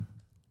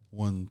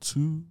1,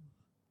 2.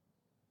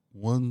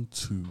 1,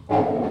 2.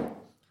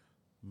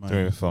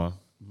 Very fun.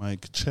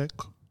 Mic check.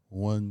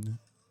 1,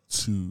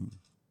 2.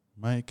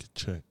 Mic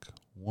check.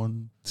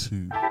 1,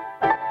 2.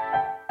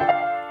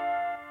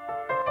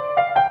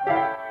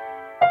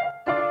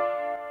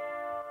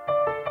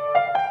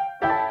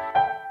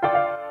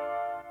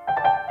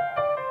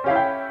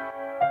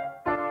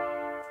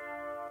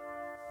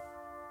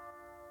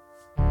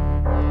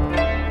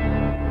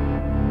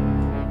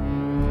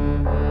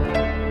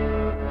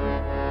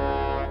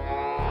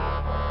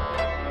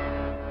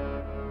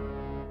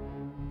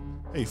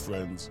 Hey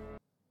friends,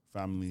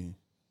 family,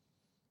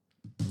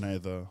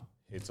 neither.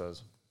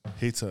 Haters.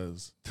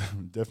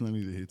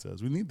 Definitely the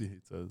haters. We need the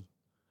haters.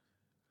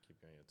 Keep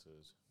on your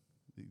toes.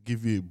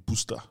 Give you a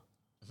booster.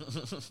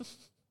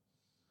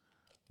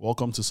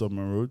 Welcome to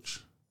Submarine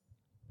Roach.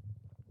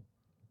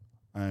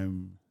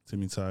 I'm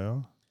Timmy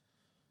Tyre,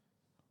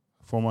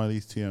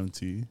 formerly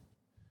TMT,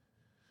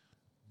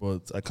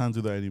 but I can't do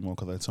that anymore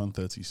because I turn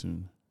 30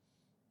 soon.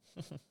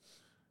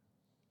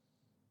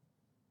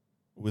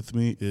 With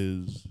me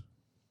is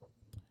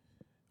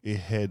a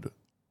head,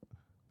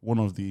 one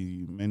of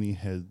the many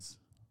heads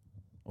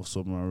of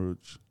Submarine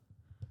Roach,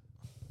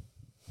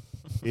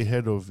 a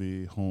head of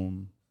a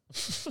home,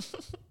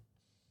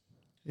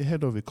 a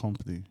head of a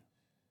company.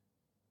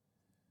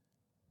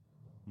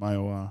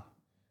 Maiwa.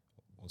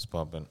 What's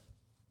poppin'?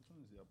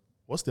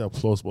 What's the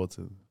applause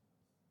button?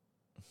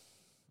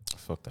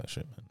 Fuck that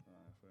shit,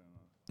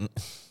 man.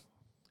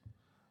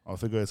 I'll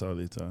figure it out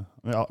later.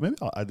 Maybe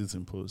I'll add it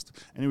in post.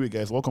 Anyway,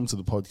 guys, welcome to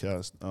the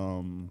podcast.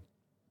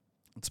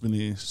 It's been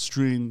a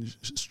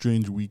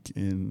strange week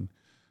in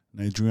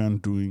Nigerian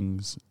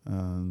doings,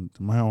 and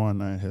Maiwa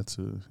and I had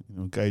to,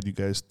 guide you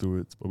guys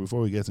through it. But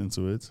before we get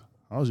into it,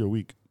 how's your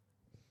week?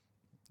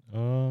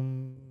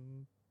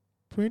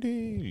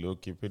 Pretty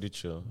low-key, pretty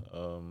chill.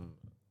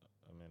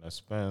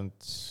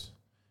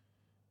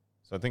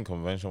 I think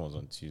convention was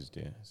on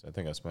Tuesday. So I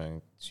think I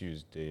spent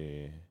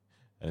Tuesday,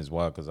 and it's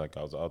wild because I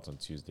was out on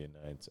Tuesday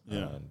night,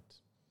 and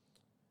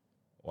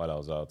while I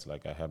was out,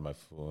 I had my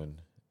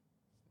phone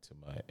to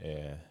my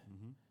ear,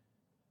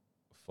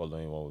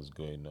 following what was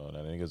going on,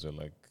 and niggas were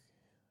like,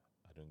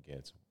 I don't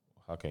get,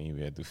 how can you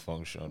be able to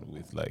function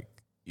with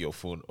your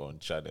phone on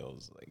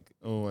channels?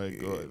 Oh my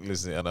God.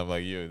 Listen, and I'm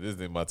like, yo, this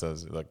thing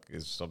matters.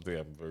 It's something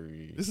I'm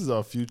very... This is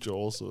our future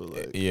also.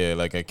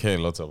 I care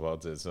a lot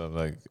about it. So I'm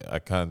like, I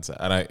can't.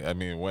 And I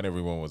mean, when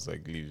everyone was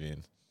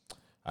leaving,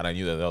 and I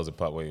knew that was the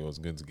part where it was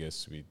going to get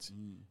sweet.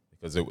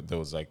 Because there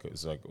was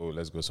it's oh,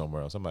 let's go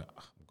somewhere else. I'm like,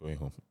 I'm going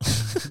home.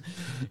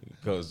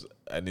 Because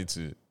I need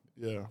to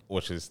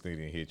watch this thing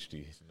in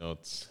HD,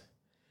 not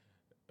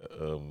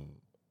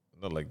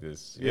like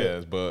this. Yeah.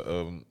 Yes, but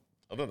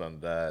other than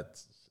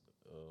that,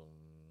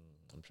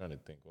 I'm trying to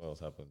think what else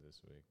happened this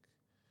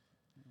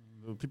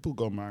week. People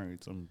got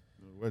married, some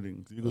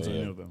weddings. Did you go to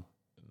any of them?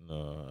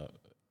 No,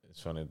 it's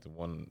funny. The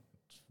one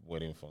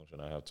wedding function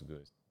I have to go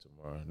is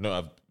tomorrow.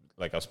 No,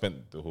 I've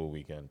spent the whole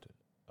weekend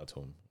at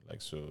home.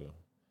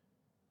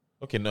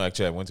 Okay, no,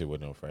 actually, I went to a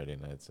wedding on Friday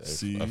night.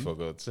 I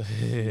forgot.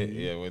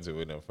 I went to a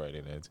wedding on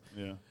Friday night.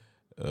 Yeah.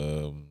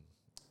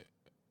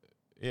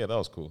 That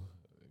was cool.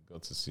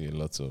 Got to see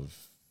lots of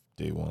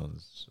day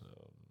ones.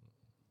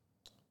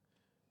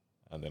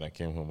 And then I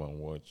came home and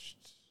watched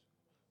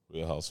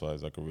Real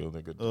Housewives like a real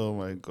nigga. Oh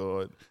my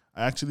God.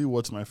 I actually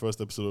watched my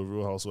first episode of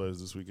Real Housewives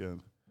this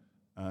weekend.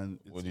 And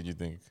what did you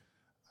think?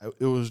 I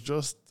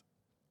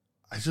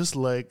just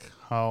like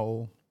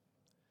how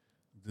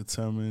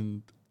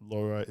determined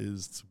Laura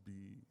is to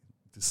be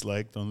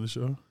disliked on the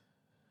show.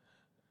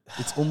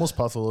 It's almost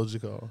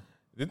pathological.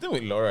 The thing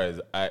with Laura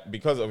is,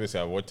 because obviously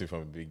I watched it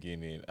from the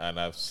beginning, and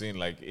I've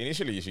seen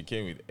initially she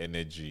came with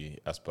energy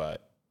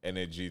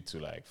energy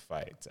to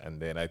fight, and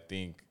then I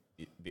think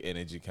the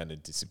energy kind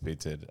of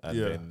dissipated, and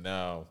then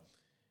now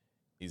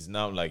it's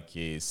now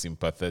a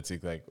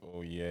sympathetic,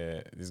 oh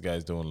yeah, these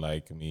guys don't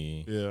like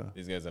me,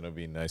 these guys are not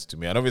being nice to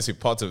me, and obviously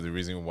part of the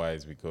reason why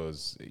is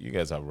because you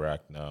guys are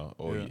racked now,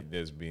 or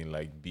there's been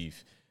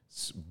beef,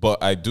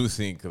 but I do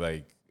think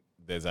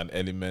there's an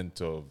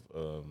element of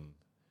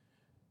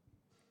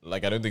I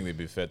don't think they'd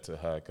be fair to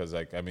her, because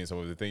some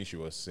of the things she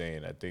was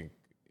saying, I think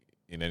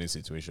in any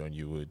situation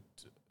you would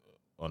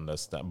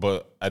understand,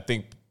 but I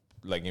think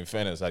in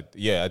fairness, I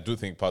do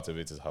think part of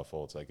it is her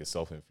fault. It's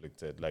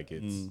self-inflicted.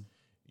 It's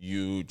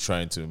you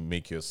trying to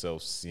make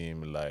yourself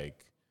seem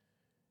like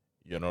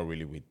you're not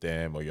really with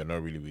them, or you're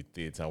not really with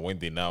it, and when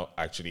they now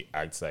actually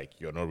act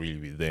like you're not really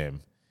with them,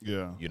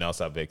 you now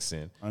start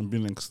vexing. I'm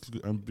being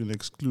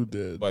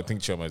excluded. But I think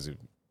Chioma is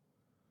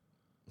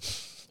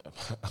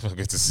I'm not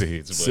going to say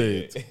it.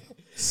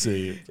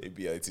 Say it.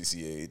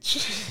 ABITCH.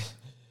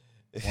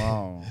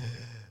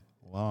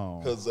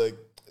 Wow. Because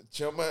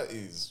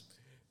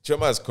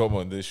Chioma has come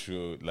on this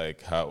show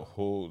how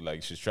whole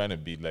she's trying to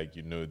be I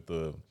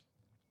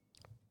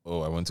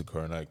went to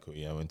Corona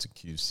Ikoyi, I went to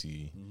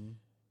QC.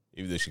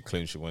 Even though she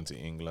claimed she went to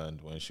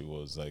England when she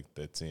was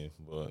 13,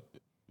 but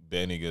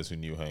bare niggas who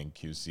knew her in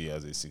QC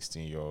as a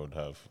 16-year-old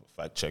have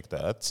fact checked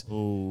that.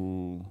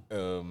 Oh.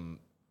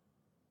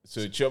 So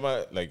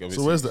Chioma, like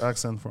obviously. So where's the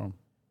accent from?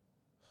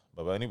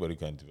 But anybody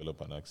can develop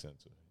an accent.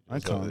 So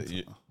I can't.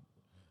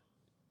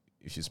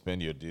 If you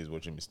spend your days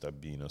watching Mr.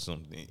 Bean or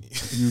something,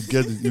 you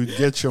get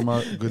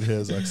Chioma Good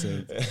Hair's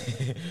accent.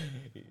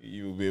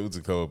 You'll be able to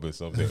come up with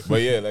something.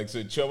 But yeah, like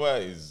so Chioma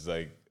is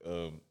like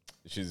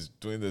she's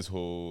doing this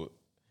whole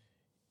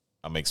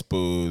I'm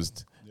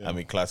exposed, I'm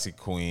a classic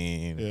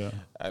queen. Yeah.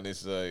 And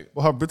it's like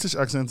well, her British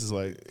accent is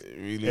like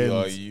really Ends.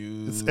 are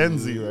you It's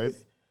NZ, right?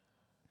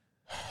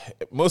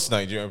 Most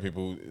Nigerian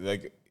people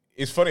like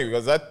it's funny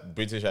because that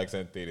British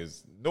accent thing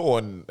is no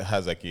one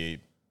has like a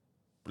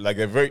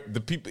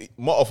the people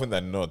more often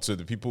than not. So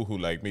the people who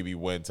like maybe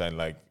went and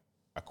like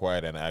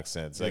acquired an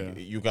accent, like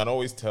you can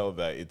always tell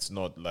that it's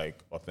not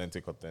like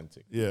authentic.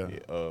 Yeah.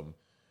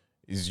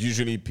 It's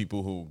usually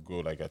people who go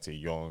like at a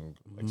young,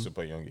 like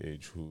super young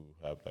age who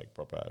have like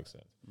proper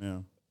accent. Yeah.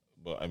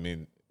 But I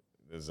mean,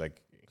 there's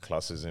like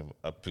classism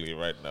at play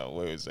right now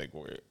where it's like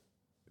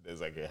there's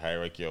like a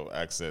hierarchy of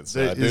accents.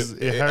 There is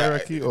a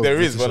hierarchy of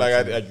there is, British but like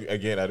accent.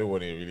 again, I don't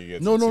want to really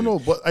get No.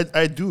 But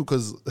I do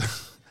because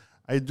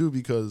I do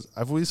because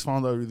I've always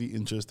found that really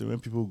interesting when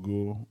people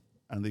go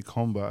and they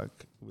come back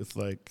with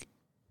like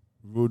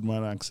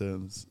roadman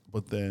accents,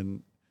 but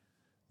then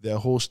their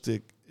whole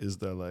shtick is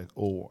that like,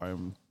 oh,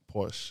 I'm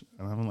posh,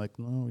 and I'm like,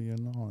 no, you're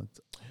not.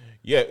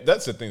 Yeah,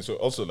 that's the thing. So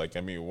also, like,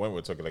 I mean, when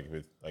we're talking like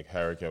with like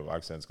hierarchy of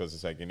accents, because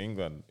it's like in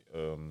England,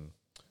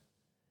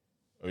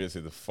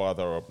 obviously the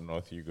farther up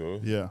north you go,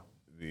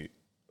 the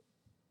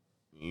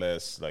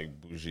less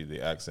like bougie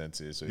the accent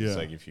is. So it's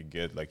like if you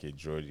get like a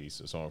Geordie,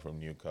 so someone from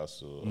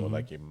Newcastle, or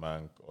like a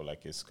Manc, or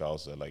like a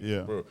Scouser, like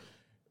bro.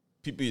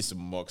 People used to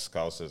mock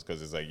Scousers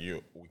because it's like,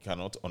 we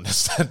cannot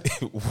understand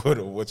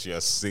what you're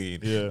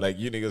saying. Yeah. Like,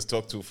 you niggas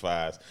talk too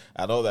fast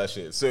and all that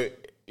shit. So,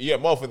 yeah,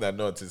 more often than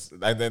not,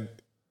 and then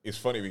it's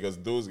funny because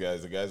those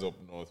guys, the guys up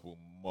north, will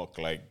mock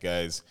like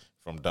guys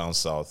from down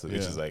south, which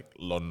is like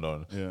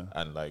London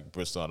and like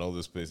Bristol and all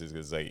those places.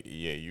 It's like,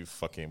 yeah, you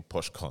fucking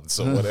posh cunts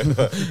or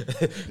whatever.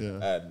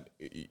 And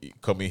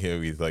coming here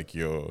with like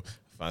your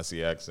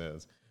fancy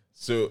accents.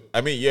 So,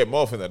 I mean, yeah,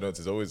 more often than not,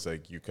 it's always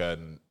like you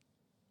can,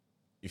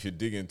 if you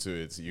dig into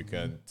it, you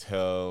can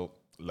tell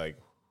like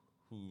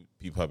who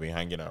people have been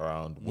hanging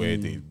around, where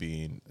they've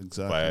been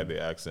via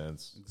their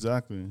accents.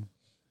 Exactly.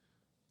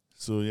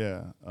 So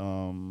yeah,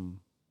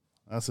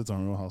 that's it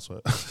on Real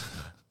Housewives.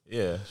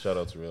 Yeah, shout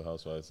out to Real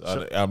Housewives.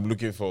 And I'm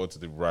looking forward to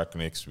the rack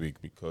next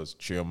week because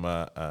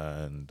Chioma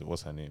and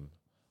what's her name,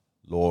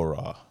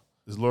 Laura.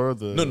 Is Laura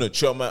the no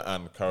Chioma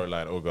and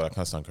Caroline? Oh god, I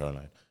can't stand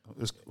Caroline.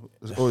 Is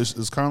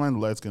Caroline the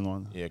light skin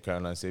one? Yeah,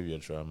 Caroline, save your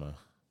trauma.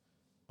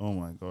 Oh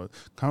my god,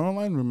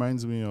 Caroline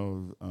reminds me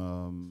of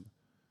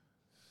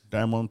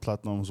Diamond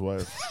Platinum's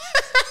wife.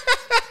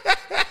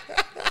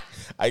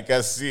 I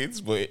can see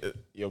it, but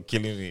you're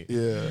killing me.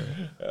 Yeah.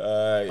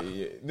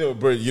 No,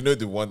 bro, you know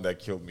the one that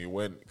killed me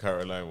when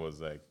Caroline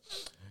was like,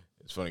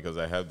 it's funny because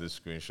I have this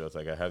screenshot,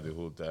 like I have the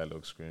whole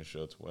dialogue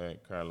screenshot where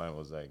Caroline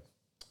was like,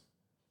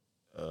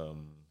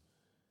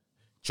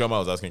 Chioma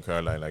was asking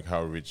Caroline like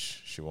how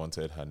rich she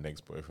wanted her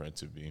next boyfriend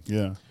to be.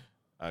 Yeah.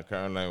 And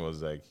Caroline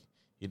was like,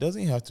 he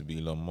doesn't have to be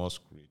Elon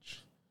Musk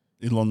rich.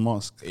 Elon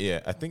Musk.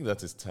 Yeah, I think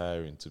that is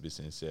tiring, to be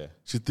sincere.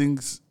 She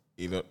thinks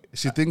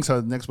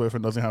her next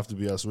boyfriend doesn't have to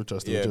be as rich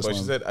as the richest but she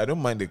one. said, I don't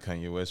mind the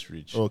Kanye West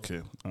rich. Okay,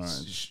 all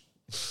right.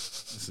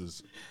 This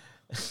is...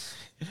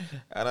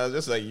 And I was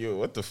just like, yo,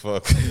 what the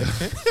fuck?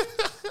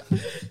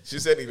 She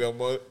said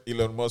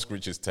Elon Musk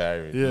rich is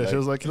tiring. Yeah, she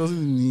was like, he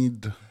doesn't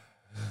need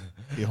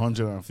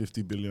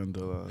 $150 billion.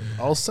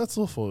 I'll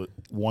settle for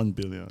 $1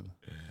 billion.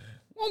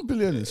 $1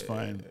 billion is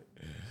fine.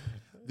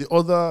 The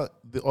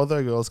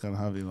other girls can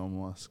have Elon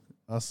Musk.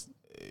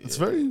 It's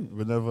very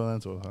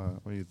benevolent of her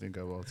when you think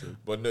about it.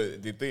 But no,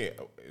 the thing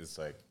is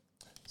like,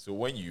 so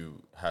when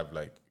you have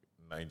like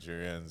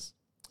Nigerians,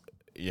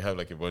 you have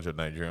like a bunch of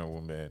Nigerian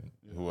women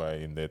who are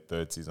in their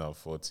 30s and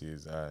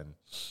 40s, and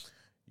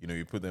you know,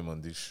 you put them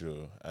on this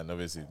show, and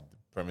obviously the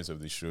premise of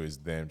the show is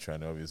them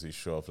trying to obviously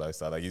show off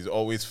lifestyle. Like, it's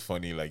always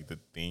funny, like the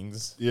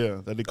things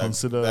that they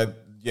consider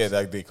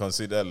like they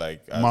consider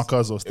like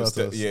markers or status.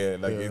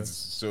 It's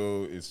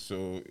so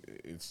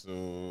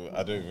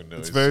I don't even know.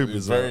 It's very bizarre.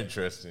 It's very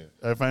interesting.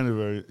 I find it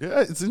very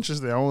it's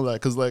interesting. I won't lie,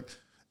 because like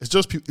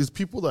it's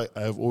people that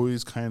I've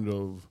always kind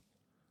of.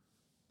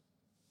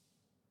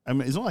 I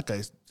mean, it's not like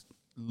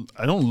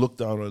I don't look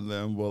down on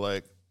them, but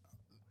like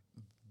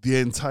the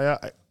entire,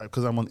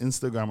 because I'm on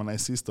Instagram and I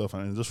see stuff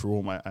and I just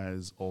roll my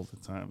eyes all the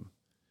time.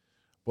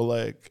 But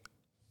like,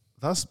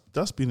 that's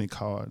being a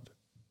coward.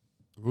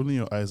 Rolling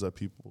your eyes at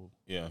people.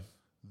 Yeah.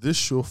 This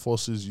show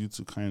forces you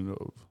to kind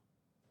of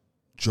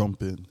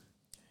jump in.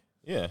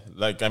 Yeah.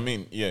 Like, I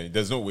mean, yeah,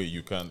 there's no way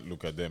you can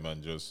look at them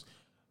and just.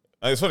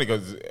 And it's funny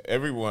because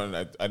everyone,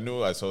 I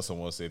know I saw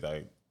someone say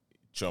that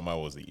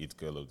Chioma was the it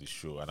girl of the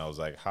show. And I was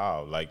like,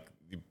 how? Like,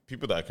 the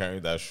people that carry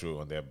that show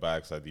on their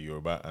backs are the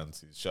Yoruba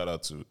aunties. Shout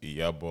out to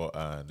Iyabo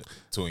and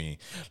Toyin.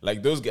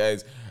 Like, those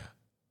guys.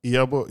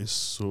 Iyabo is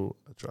so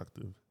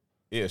attractive.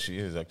 Yeah, she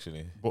is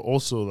actually. But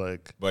also,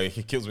 like. But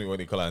he kills me when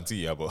they call her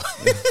Auntie Iyabo.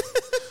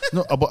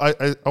 No, but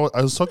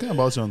I was talking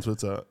about you on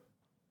Twitter.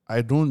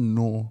 I don't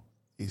know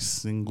a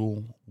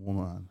single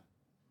woman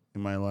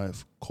in my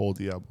life called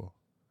Iyabo.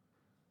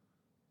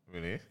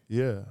 Really?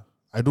 Yeah,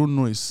 I don't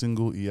know a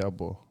single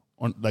Iyabo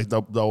on like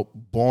that were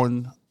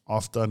born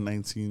after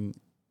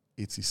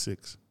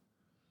 1986.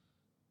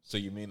 So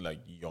you mean like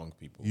young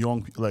people?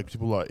 Young, like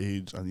people our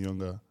age and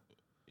younger.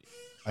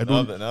 I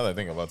Now don't. that I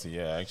think about it,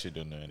 yeah, I actually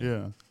don't know any.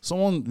 Yeah,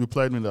 someone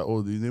replied me that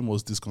the name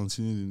was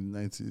discontinued in the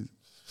 90s,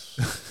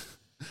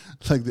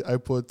 like the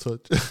iPod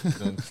Touch.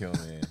 Don't kill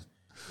me.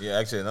 Yeah,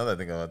 actually, now that I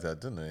think about it, I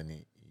don't know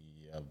any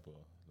Iyabo.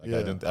 Like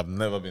Yeah. I've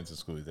never been to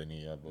school with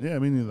any Iyabo. Yeah,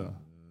 me neither.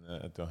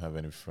 I don't have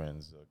any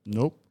friends.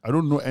 Nope, I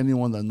don't know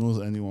anyone that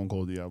knows anyone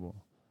called Iyabo.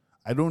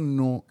 I don't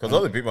know Because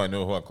all the people I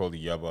know who are called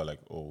Iyabo are like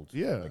old.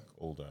 Yeah. Like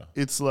older.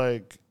 It's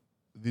like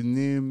the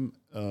name.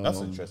 That's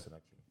interesting,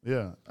 actually.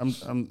 Yeah, I'm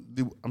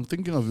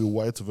thinking of a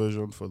white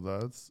version for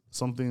that.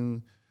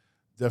 Something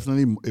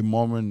definitely a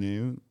Mormon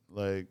name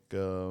like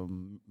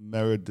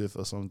Meredith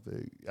or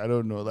something. I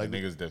don't know. Like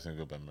niggas definitely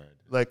go by Meredith.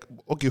 Like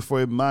okay,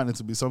 for a man, it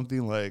would be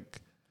something like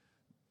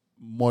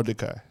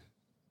Mordecai.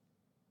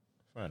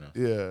 Fair enough.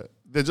 Yeah,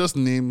 they're just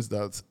names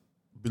that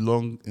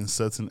belong in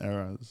certain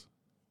eras.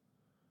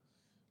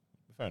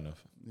 Fair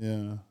enough.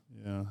 Yeah,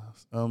 yeah.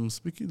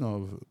 Speaking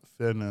of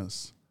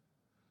fairness,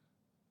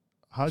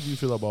 how do you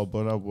feel about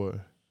Burna Boy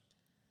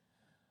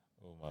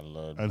Oh my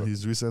lord. and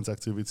his recent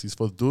activities?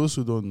 For those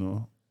who don't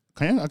know,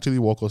 can you actually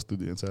walk us through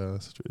the entire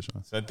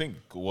situation? So I think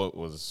what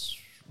was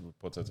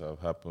reported to have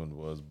happened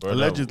was Burna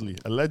Allegedly.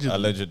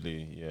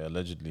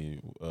 Allegedly,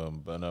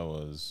 Burna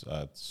was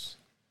at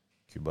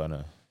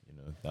Cubana,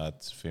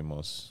 that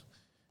famous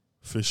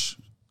Fish.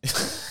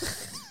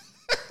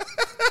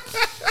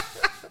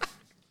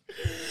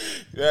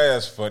 Yeah,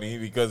 that's funny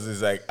because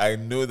it's like I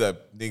know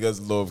that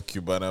niggas love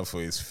Cubana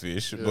for his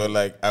fish, but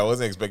like I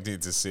wasn't expecting you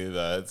to say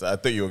that. I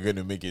thought you were going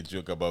to make a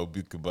joke about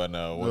Big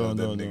Cubana or one of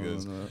them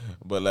niggas. No.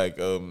 But like,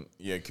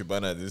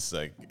 Cubana, this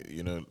like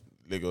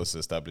Lagos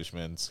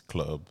establishment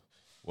club,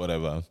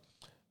 whatever.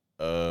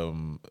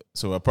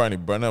 So apparently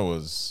Burna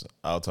was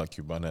out at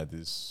Cubana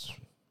this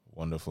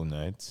wonderful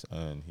night,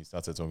 and he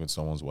started talking to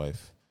someone's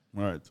wife.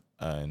 Right.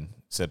 And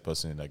said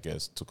person, I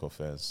guess, took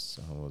offense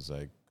and was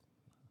like,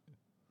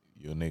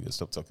 "Yo, nigga,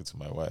 stop talking to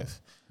my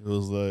wife." It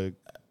was like,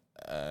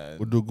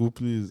 Odogwu,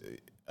 please.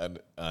 And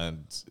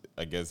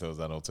I guess there was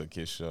an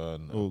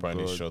altercation. Oh,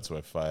 apparently, God. shots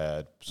were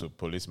fired. So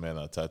policemen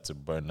attacked to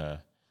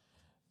Burna.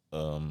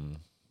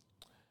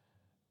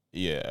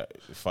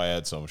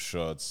 Fired some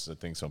shots. I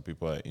think some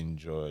people are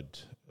injured.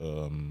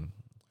 And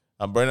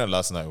Burna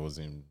last night was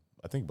in,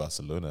 I think,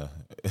 Barcelona.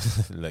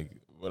 Like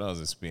when I was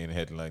in Spain,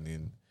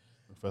 headlining.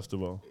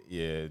 Festival.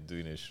 Yeah,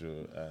 doing a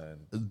show.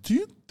 And do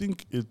you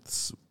think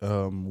it's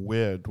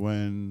weird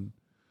when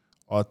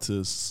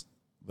artists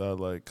that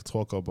like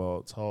talk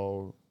about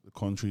how the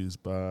country is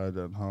bad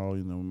and how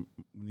we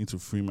need to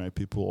free my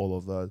people, all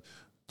of that?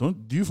 Do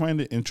you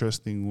find it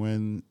interesting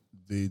when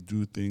they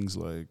do things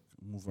like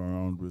move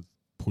around with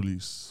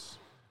police?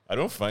 I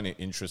don't find it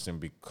interesting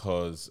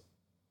because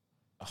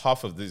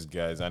half of these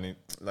guys, I mean,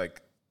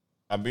 like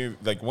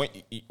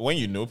when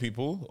you know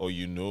people or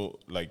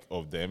like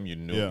of them, you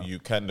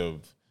kind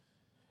of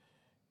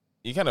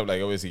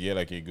like always get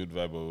like a good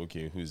vibe of,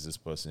 okay, who is this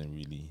person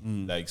really?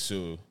 Like,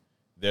 so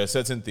there are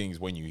certain things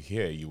when you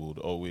hear, you would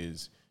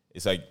always,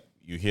 it's like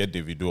you hear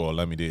Davido or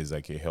Olamide is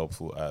like a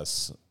helpful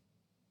ass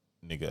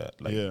nigga.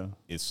 Like,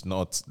 it's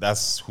not,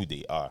 that's who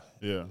they are.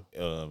 Yeah.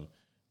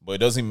 But it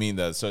doesn't mean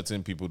that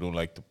certain people don't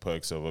like the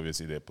perks of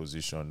obviously their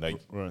position.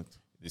 Like, right.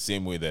 The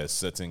same way there are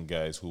certain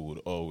guys who would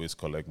always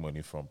collect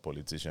money from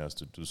politicians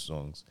to do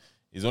songs.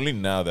 It's only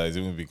now that it's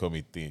even become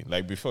a thing.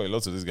 Like before,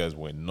 lots of these guys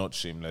were not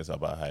shameless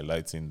about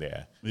highlighting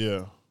their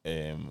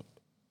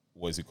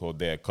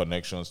their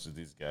connections to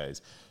these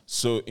guys.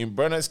 So in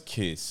Burna's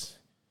case,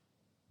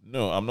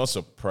 no, I'm not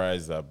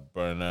surprised that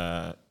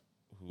Burna,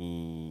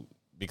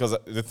 because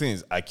the thing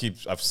is,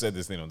 I've said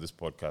this thing on this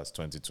podcast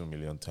 22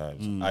 million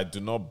times. I do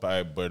not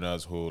buy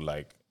Burna's whole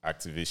like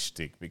activist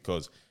shtick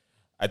because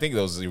I think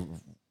there was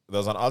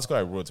an article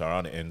I wrote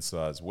around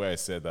NSAS where I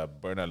said that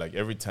Burna, like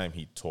every time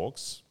he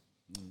talks,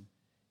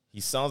 he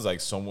sounds like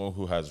someone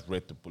who has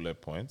read the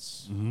bullet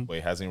points, but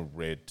he hasn't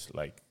read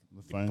like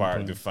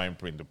the fine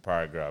print, the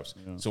paragraphs.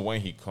 Yeah. So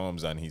when he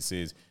comes and he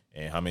says,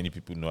 how many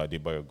people know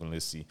Adebayo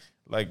Ogunlesi?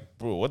 Like,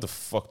 bro, what the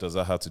fuck does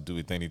that have to do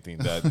with anything?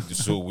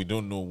 So we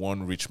don't know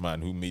one rich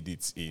man who made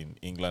it in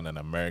England and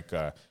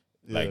America.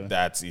 Like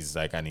that is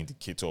like an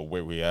indicator of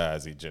where we are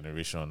as a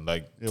generation.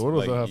 Like, what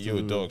does that have to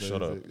do dog, with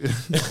shut up.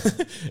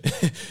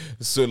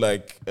 So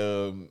like,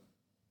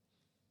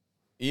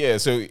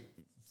 so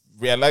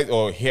realize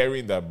or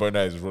hearing that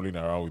Burna is rolling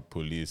around with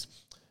police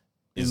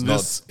is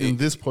in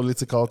this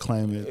political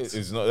climate.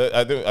 It's not.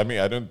 I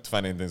don't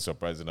find anything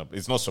surprising.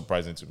 It's not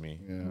surprising to me.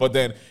 Yeah. But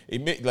then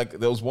it made like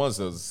there was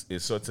a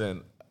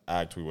certain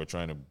act we were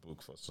trying to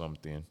book for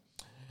something,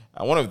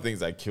 and one of the things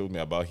that killed me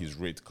about his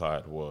rate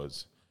card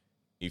was,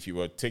 if you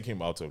were taking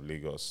him out of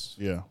Lagos,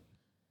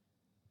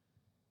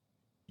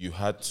 you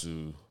had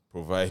to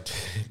provide.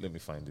 Let me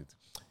find it.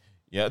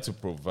 he had to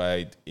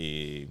provide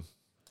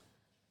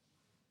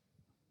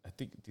I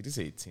think, did he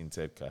say a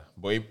tinted car?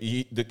 But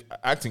the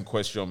act in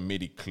question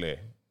made it clear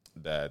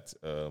that,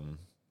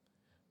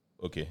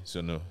 okay,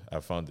 so no, I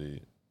found the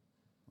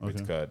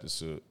red card.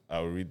 So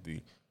I'll read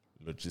the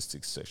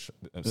logistics section.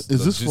 Is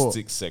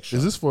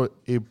this for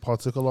a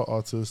particular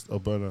artist or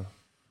burner?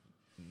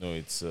 No,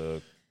 it's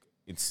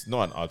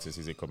not an artist,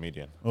 he's a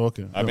comedian. Oh,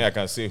 okay. I mean, I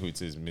can say who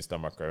it is, Mr.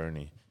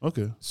 Macaroni.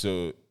 Okay.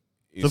 So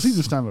does he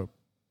do stand-up?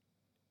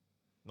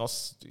 He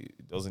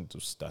doesn't do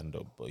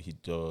stand-up, but he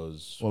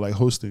does... Or like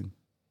hosting?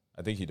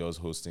 I think he does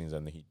hostings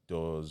and he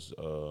does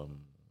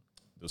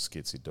those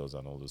skits he does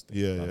and all those things.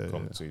 Yeah.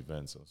 Come to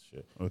events and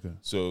shit. Okay.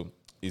 So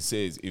it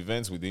says,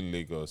 events within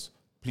Lagos,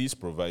 please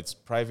provide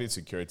private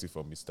security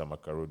for Mr.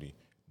 Macaroni.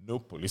 No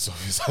police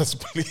officers,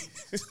 please.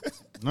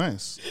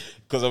 Nice.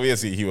 Because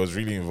obviously he was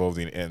really involved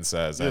in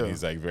NSAS and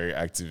he's like very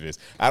activist.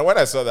 And when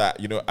I saw that,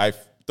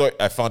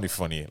 I found it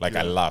funny. Like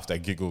I laughed, I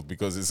giggled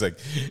because it's like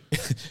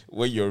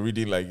when you're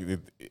reading like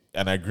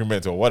an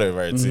agreement or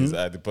whatever it is,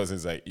 and the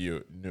person's like,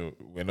 no,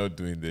 we're not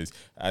doing this.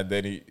 And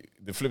then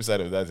the flip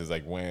side of that is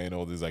like when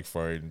all these like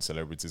foreign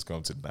celebrities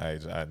come to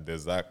Niger and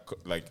there's that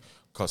like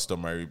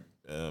customary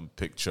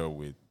picture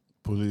with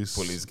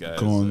police guys.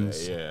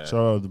 Guns. Shout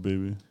out the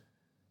baby.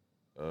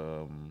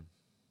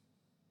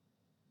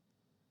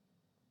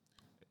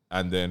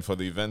 And then for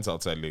the events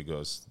outside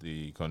Lagos,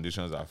 the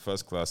conditions are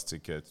first class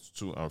tickets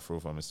to and fro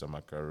for Mr.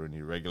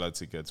 Macaroni, regular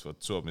tickets for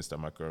 2 of Mr.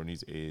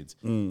 Macaroni's aides,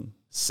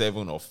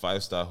 7 or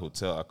 5-star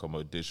hotel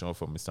accommodation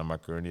for Mr.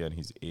 Macaroni and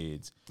his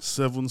aides.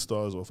 7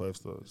 stars or 5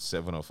 stars?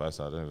 7 or 5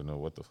 stars, I don't even know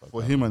what the fuck.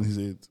 For him and his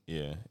aides.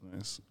 Yeah.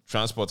 Nice.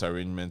 Transport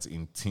arrangements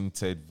in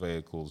tinted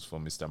vehicles for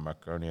Mr.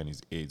 Macaroni and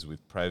his aides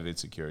with private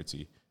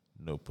security.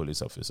 No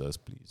police officers,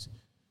 please.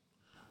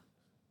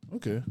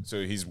 Okay.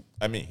 So he's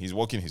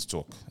walking his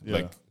talk. Yeah.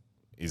 Like,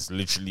 it's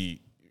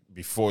literally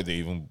before they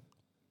even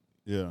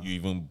you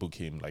even book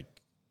him, like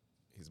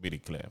he's made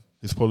it clear.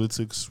 His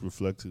politics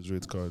reflect his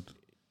rate card.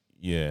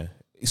 Yeah.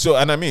 So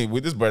and I mean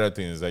with this brother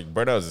thing, it's like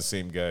brother was the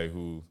same guy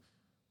who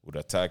would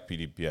attack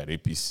PDP at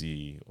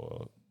APC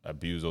or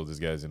abuse all these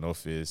guys in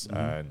office,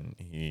 and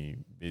he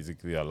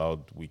basically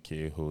allowed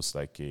Wike host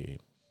like a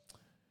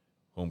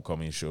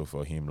homecoming show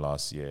for him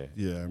last year.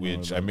 Yeah.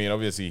 I mean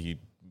obviously he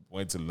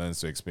went to Lens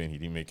to explain he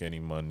didn't make any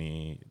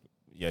money,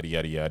 yada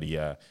yada yada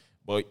yada.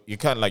 But you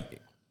can't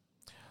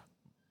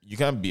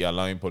be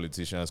allowing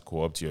politicians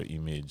co-opt your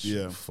image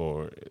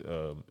for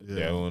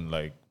their own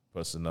like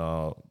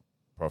personal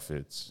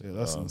profits. Yeah,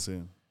 that's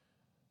insane.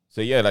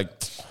 So yeah, like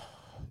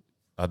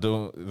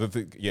the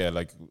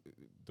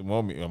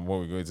more we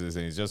go into this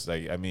thing, it's just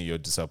like you're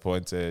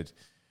disappointed,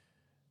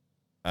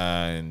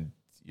 and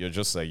you're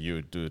just like,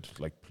 yo, dude,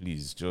 like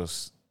please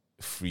just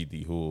free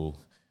the whole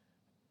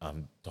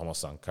Thomas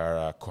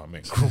Sankara,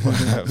 Kwame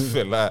Nkrumah,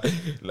 fella,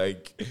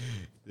 like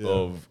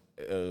of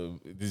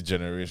this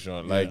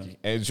generation. Like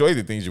enjoy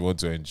the things you want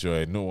to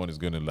enjoy. No one is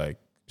gonna like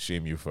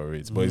shame you for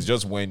it. But it's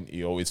just when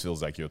it always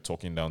feels like you're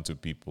talking down to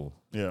people.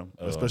 Yeah,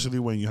 especially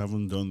when you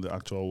haven't done the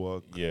actual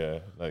work. Yeah,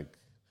 like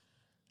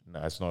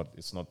it's not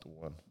the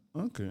one.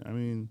 Okay, I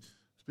mean,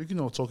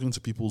 speaking of talking to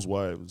people's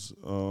wives,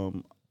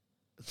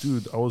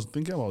 dude, I was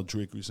thinking about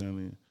Drake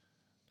recently,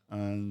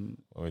 and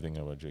what were you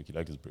thinking about Drake? You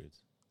like his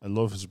braids? I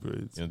love his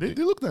braids. They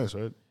look nice,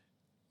 right?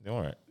 They're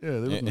all right.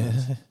 Yeah, they look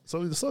nice.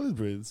 Solid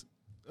braids.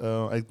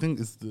 I think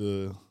it's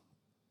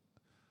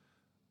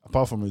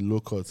apart from a low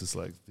cut, it's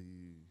like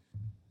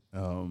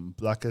the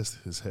blackest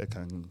his hair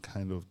can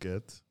kind of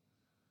get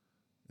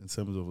in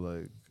terms of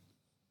like,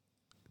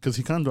 because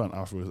he can't do an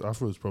afro. His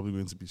afro is probably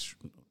going to be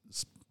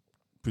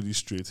pretty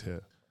straight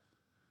hair.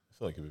 I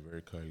feel like it'd be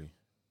very curly.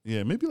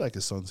 Yeah, maybe like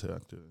his son's hair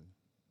actually.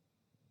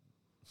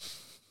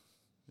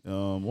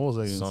 What was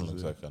I going to say? Son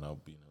looks like an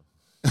albino.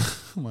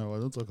 My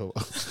God, don't talk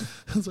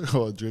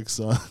about Drake's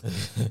son.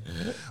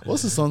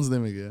 What's his son's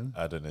name again?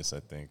 Adonis,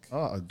 I think.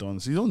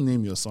 Adonis. You don't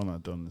name your son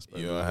Adonis.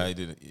 You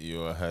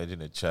are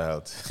hiding a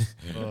child.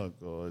 Oh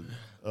God.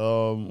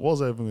 What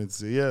was I even going to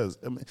say? Yes,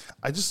 I mean,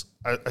 I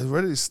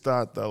read a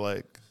stat that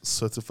like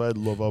Certified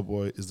Lover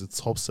Boy is the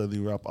top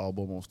selling rap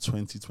album of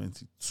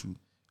 2022,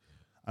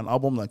 an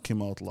album that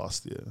came out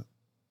last year.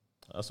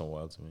 That's not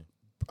wild to me.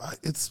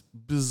 It's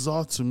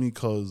bizarre to me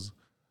because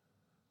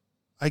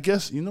I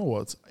guess, you know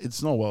what?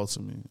 It's not wild to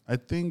me. I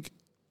think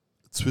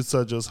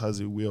Twitter just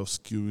has a way of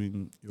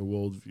skewing your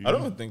worldview. I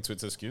don't think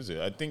Twitter skews it.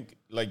 I think,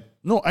 like...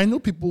 No, I know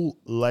people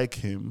like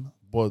him,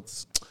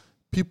 but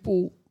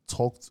people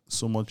talked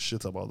so much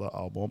shit about that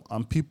album,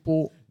 and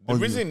people... The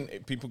reason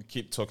people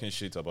keep talking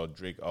shit about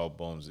Drake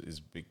albums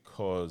is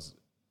because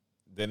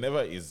there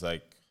never is,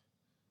 like,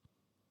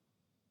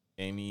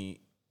 any,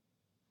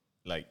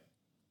 like,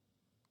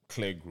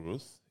 clear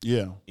growth.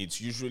 Yeah. It's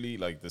usually,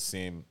 like, the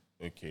same...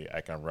 Okay, I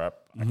can rap.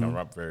 I can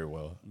rap very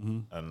well,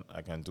 and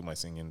I can do my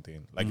singing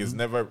thing. Like it's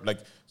never like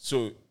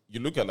so. You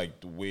look at like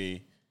the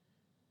way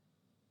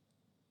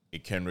a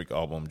Kendrick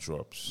album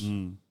drops.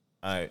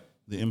 The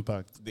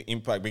impact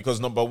because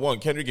number one,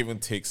 Kendrick even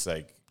takes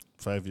like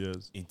 5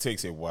 years. It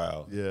takes a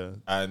while. Yeah.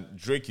 And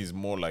Drake is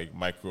more like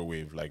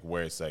microwave, like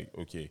where it's like,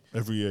 okay,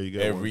 Every year you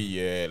get every one.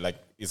 year, like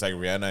it's like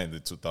Rihanna in the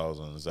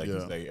 2000s. Like Yeah.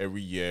 it's like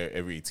every year,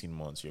 every 18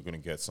 months, you're gonna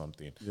get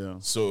something. Yeah.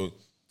 So,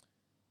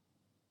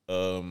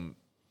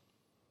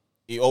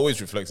 it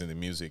always reflects in the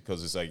music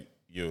because it's like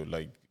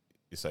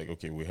it's like,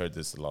 okay, we heard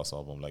this last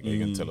album. Like, are you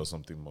gonna tell us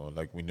something more?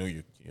 Like, we know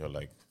you're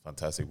like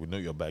fantastic. We know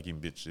you're bagging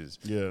bitches.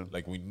 Yeah.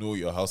 Like, we know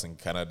your house in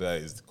Canada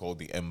is called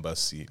the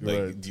Embassy. Like,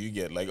 Right. do you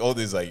get like all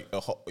these like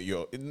they're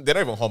not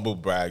even humble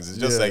brags. It's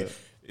just Yeah. like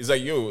it's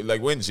like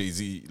like when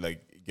Jay-Z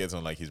like gets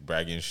on like his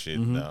bragging shit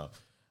now,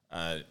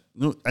 and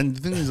No, and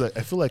the thing is, like,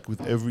 I feel like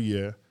with every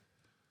year,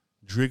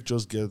 Drake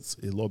just gets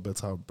a lot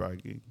better at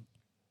bragging.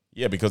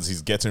 yeah, because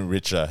he's getting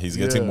richer, he's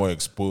getting Yeah. more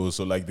exposed.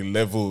 So like the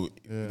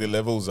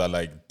levels are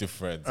like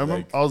different. I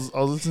remember Like, I was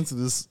listening to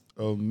this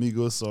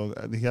Migos song,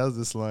 and he has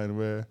this line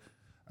where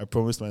I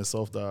promised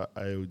myself that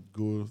I would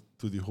go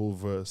through the whole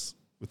verse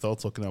without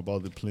talking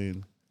about the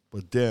plane.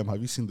 But damn,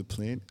 have you seen the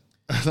plane?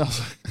 And I was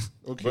like,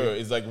 okay. bro,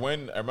 it's like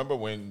I remember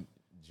when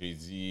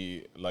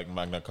Jay-Z, like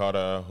Magna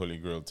Carta, Holy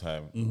Grail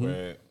time,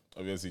 where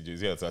obviously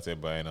Jay-Z had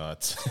started buying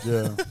art.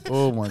 Yeah.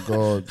 Oh my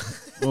god.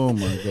 Oh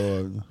my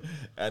god.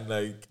 And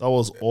like, That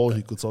was all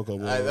he could talk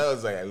about. that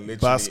was like literally.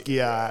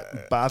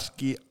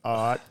 Basquiat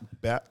art.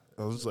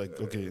 I was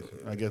like, okay,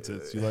 I get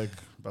it. You like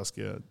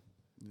Basquiat.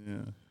 Yeah.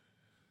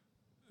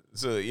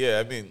 So yeah,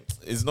 I mean,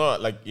 it's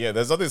not like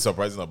there's nothing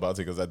surprising about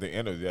it because at the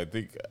end of the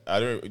day, I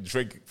don't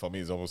Drake for me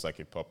is almost like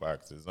a pop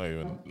act. It's not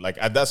even like,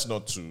 and that's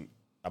not to.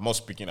 I'm not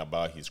speaking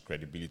about his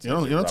credibility.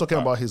 You're not talking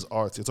rapper, about his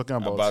art. You're talking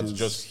about his,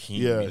 just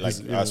him, yeah, like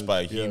his as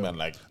by image, him yeah. and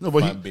like No,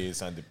 but fan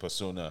base and the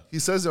persona. he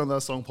says it on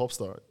that song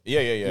Popstar.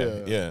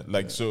 Yeah.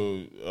 Like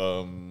so,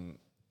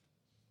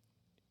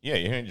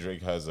 hearing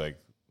Drake has like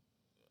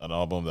an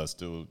album that's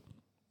still,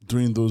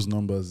 Doing those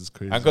numbers is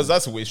crazy. and because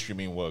that's the way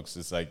streaming works.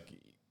 It's like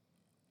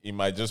it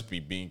might just be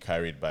being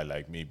carried by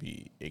like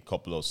maybe a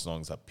couple of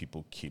songs that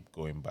people keep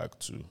going back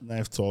to.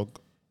 Knife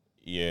Talk.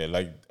 Yeah,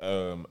 like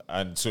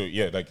and so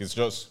like it's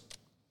just,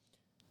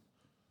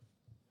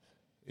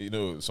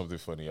 something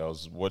funny. I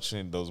was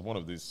watching. There was one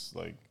of these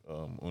like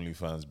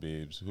OnlyFans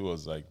babes who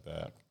was like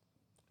that.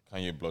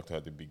 Kanye blocked her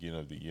at the beginning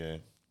of the year.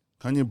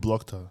 Kanye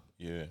blocked her.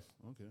 Yeah,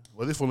 Okay.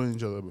 Were they following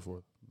each other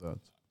before that?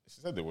 she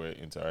said they were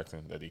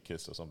interacting, that they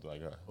kissed or something like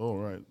that. Oh,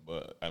 right.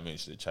 But I mean,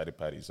 she's a chatty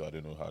patty, so I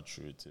don't know how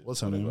true it is. What's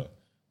her name?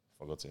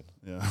 Forgotten.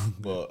 Yeah.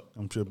 But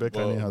I'm sure Beck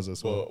Kanye has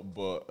as well.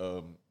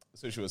 But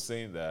so she was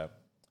saying that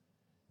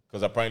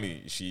because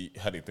apparently she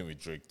had a thing with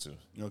Drake too,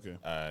 Okay.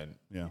 and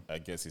Yeah. I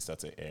guess he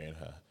started airing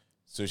her.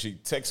 So she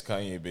texts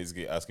Kanye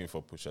basically asking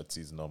for Pusha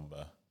T's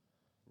number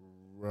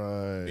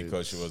Right.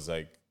 because she was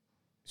like,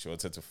 she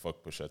wanted to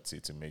fuck Pusha T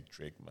to make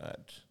Drake mad.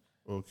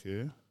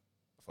 Okay.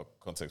 For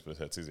context,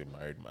 Pusha T is a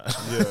married man.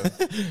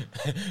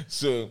 Yeah.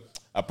 So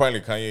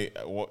apparently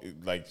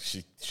Kanye, like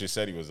she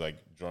said he was like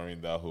during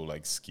that whole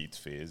like skeet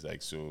phase,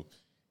 like so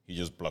he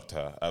just blocked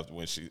her after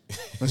when she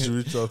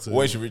reached out to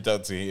when him. she reached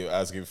out to him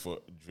asking for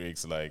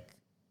Drake's like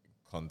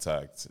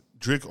contact.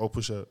 Drake or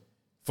Pusha?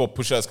 For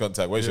Pusha's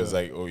contact, where she Yeah. was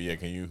like, "Oh yeah,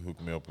 can you hook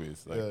me up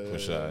with like Yeah,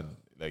 Pusha?" yeah. And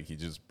like he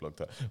just blocked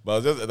her. But I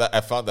was just, I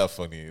found that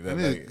funny. That, I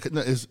mean, like,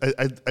 no,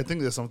 I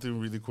think there's something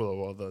really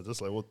cool about that. Just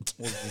like what's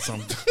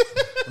something.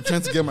 I'm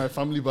trying to get my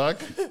family back.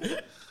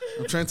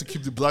 I'm trying to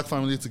keep the black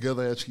family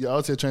together. You're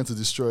out here trying to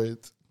destroy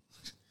it.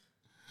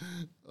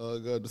 Oh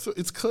god! So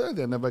it's clear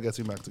they're never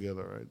getting back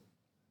together, right?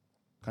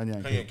 Kanye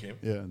and Kanye Kim. Kim?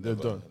 Yeah, they're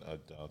never, done. I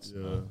doubt.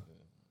 Yeah. No.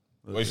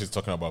 When she's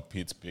talking about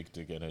Pete's big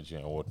dick energy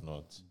and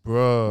whatnot.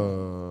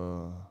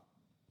 Bruh.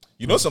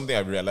 You know something I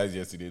realized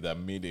yesterday that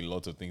made a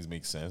lot of things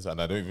make sense, and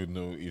I don't even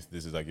know if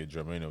this is like a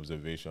germane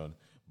observation,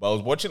 but I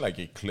was watching like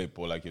a clip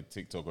or like a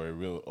TikTok or a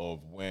reel of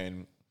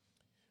when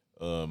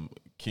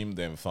Kim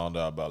then found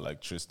out about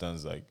like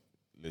Tristan's like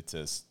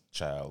latest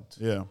child,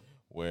 Yeah.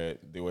 where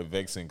they were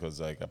vexing because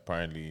like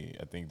apparently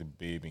I think the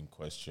babe in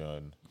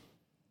question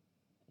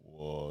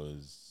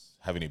was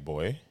having a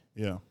boy,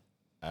 Yeah.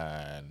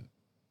 and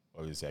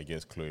obviously I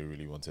guess Chloe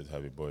really wanted to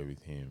have a boy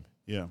with him,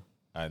 Yeah.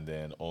 and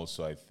then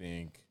also I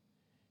think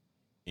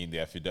in the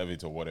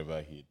affidavit or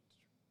whatever he'd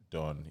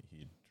done,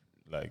 he'd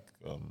like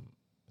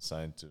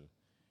signed to,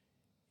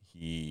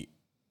 he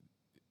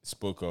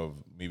spoke of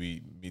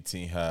maybe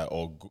meeting her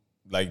or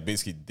like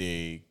basically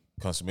they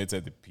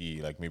consummated the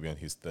P like maybe on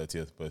his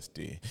 30th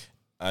birthday,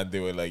 and they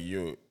were like,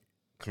 "Yo,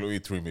 Chloe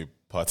threw him a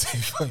party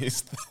for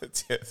his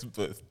 30th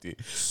birthday."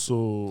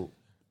 So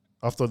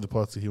after the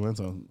party, he went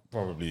on.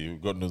 Probably,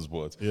 God knows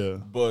what. Yeah.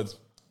 But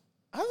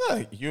I was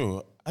like,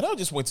 yo, and I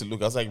just went to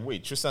look. I was like,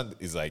 wait, Tristan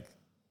is like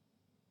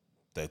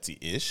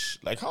 30-ish.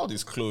 Like, how old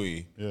is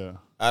Chloe? Yeah.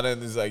 And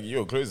then it's like,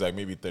 yo, Chloe's like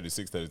maybe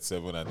 36,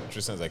 37, and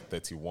Tristan's like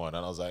 31.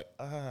 And I was like,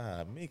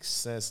 makes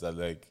sense that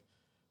like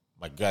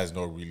my guy's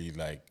not really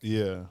like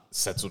Yeah.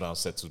 settled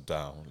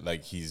down.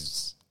 Like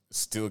he's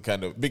still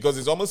kind of, because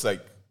it's almost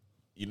like,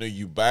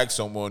 you bag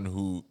someone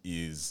who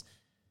is,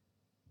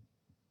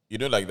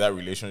 like that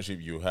relationship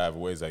you have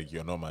where it's like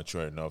you're not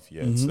mature enough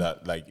yet.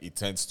 That like it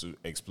tends to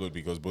explode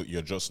because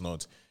you're just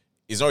not.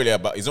 it's not really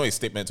about, it's not a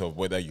statement of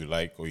whether you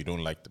like or you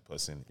don't like the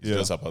person. It's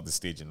just about the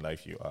stage in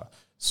life you are.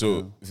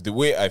 So the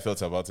way I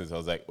felt about it, I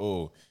was like,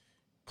 oh,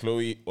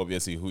 Chloe,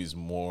 obviously, who is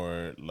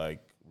more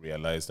like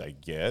realized, I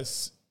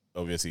guess,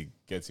 obviously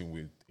getting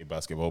with a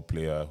basketball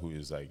player who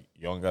is like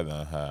younger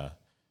than her,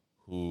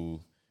 who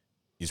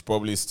is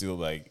probably still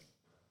like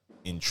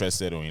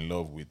interested or in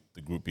love with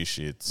the groupie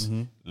shit.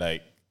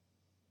 Like,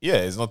 yeah,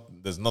 it's not.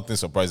 There's nothing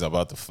surprising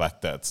about the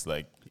fact that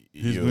like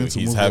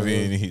he's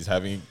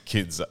having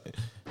kids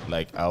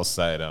like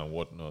outside and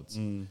whatnot.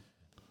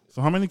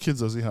 So how many kids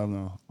does he have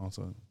now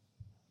outside?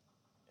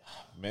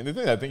 Man, the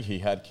thing, I think he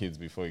had kids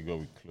before he got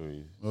with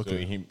Chloe. Okay. So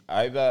he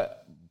either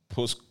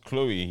post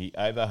Chloe, he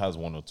either has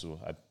one or two.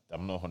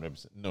 I'm not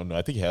 100%. No,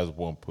 I think he has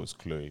one post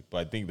Chloe. But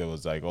I think there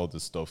was like all the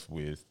stuff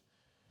with,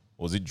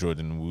 was it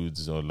Jordan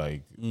Woods or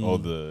like all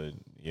the,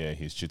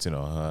 he's cheating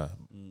on her.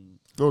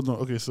 Oh no,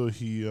 okay. So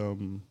he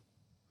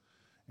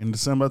in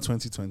December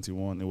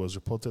 2021, it was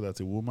reported that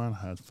a woman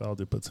had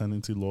filed a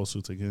paternity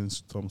lawsuit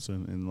against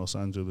Thompson in Los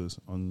Angeles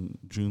on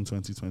June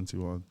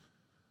 2021.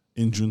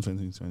 In June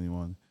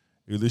 2021.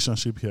 A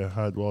relationship he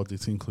had while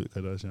dating Khloe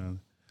Kardashian.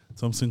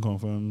 Thompson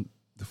confirmed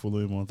the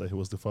following month that he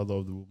was the father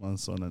of the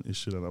woman's son and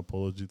issued an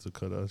apology to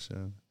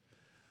Kardashian.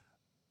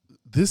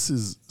 This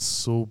is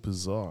so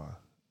bizarre.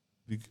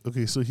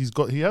 Okay, so he's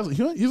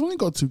only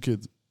got 2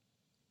 kids.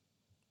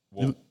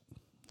 What?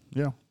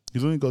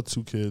 He's only got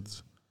 2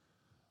 kids,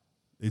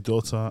 a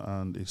daughter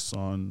and a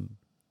son.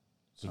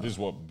 So this is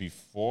what,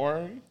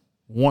 before?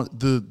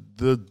 The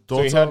daughter.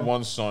 So he had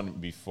one son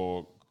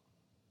before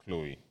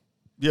Chloe.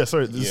 Yeah,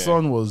 sorry. The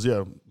son was,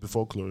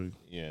 before Chloe.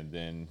 Yeah, and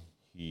then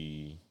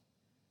he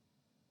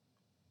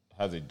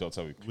has a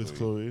daughter with Chloe. With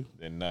Chloe.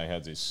 Then now he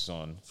has a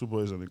son. 2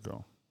 boys and a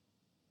girl.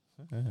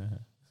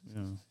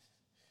 Yeah.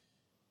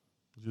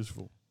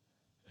 Useful.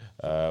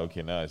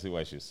 Okay, now I see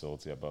why she's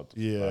salty about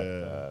the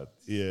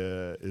fact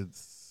that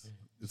it's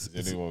the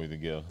only one with the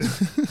girl.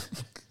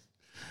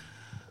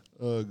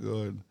 Oh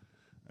God.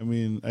 I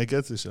mean, I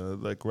get it,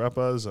 like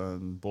rappers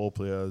and ball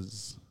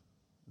players,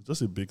 it's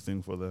just a big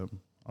thing for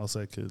them.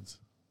 Outside kids.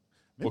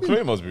 Well,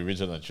 Chloe must be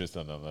richer than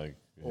Tristan. I'm like,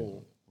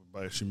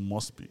 but she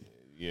must be.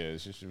 Yeah,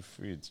 she should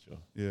free it, Joe.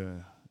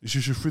 Yeah,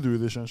 she should free the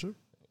relationship.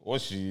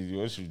 What's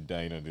she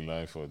dying on the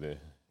line for there?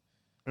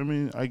 I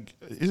mean,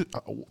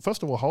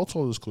 first of all, how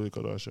tall is Khloe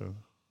Kardashian?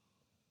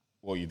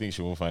 Well, you think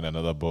she won't find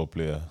another ball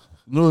player?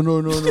 No.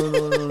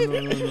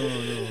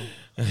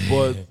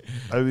 But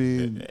I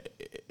mean,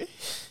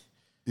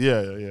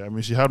 yeah. I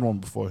mean, she had one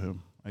before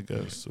him, I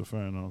guess. So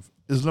fair enough.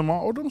 Is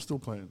Lamar Odom still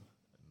playing?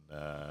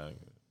 Nah,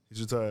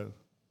 he's retired.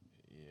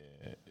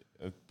 Yeah,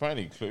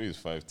 apparently Chloe is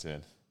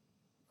 5'10".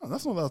 Oh,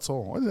 that's not that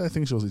tall. Why did I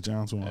think she was a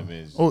giant woman? I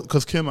mean,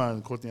 because Kim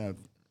and Courtney are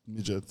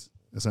midgets,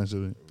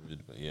 essentially.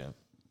 Yeah.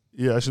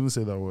 Yeah, I shouldn't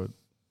say that word.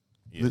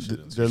 Yeah, you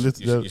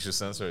should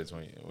censor it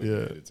when you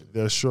edit it.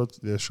 They're short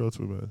women. Short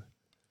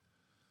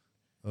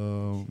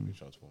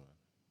woman.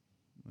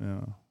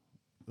 Yeah.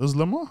 Does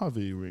Lamar have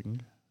a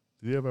ring?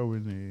 Did he ever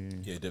win a...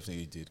 Yeah,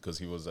 definitely did, because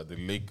he was at the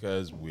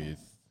Lakers with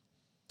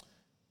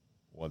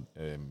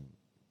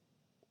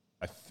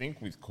I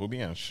think with Kobe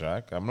and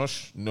Shaq. I'm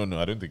not No,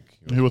 I don't think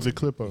he was a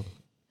Clipper.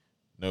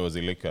 No, it was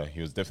a Laker.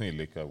 He was definitely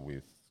a Laker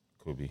with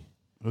Kobe.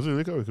 Was he a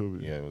Laker with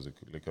Kobe? Yeah, it was a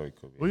Laker with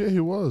Kobe. Oh yeah, he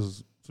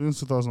was since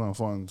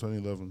 2004 and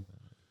 2011.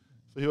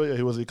 So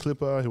he was a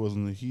Clipper. He was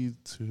in the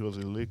Heat. He was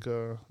a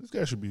Laker. This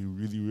guy should be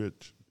really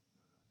rich.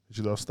 He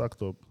should have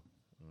stacked up.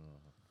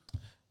 The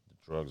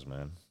drugs,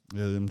 man.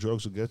 Yeah, them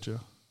drugs will get you.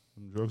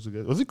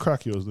 Was it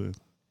crack he was doing?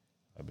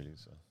 I believe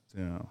so.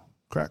 Yeah,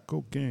 crack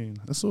cocaine.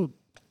 That's so.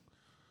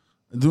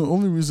 The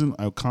only reason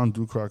I can't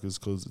do crack is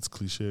because it's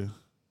cliche.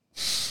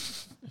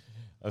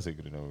 That's a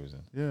good enough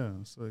reason. Yeah,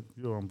 it's like,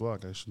 yo, I'm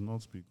black. I should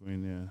not be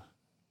going near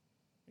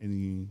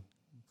any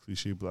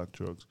cliche black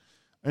drugs.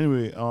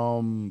 Anyway, I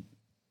want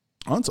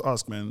to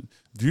ask, man,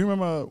 do you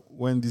remember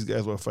when these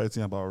guys were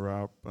fighting about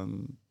rap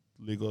and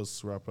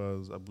Lagos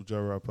rappers,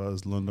 Abuja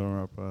rappers, London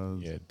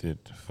rappers? Yeah, I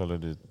did.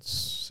 Followed it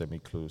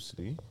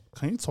semi-closely.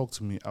 Can you talk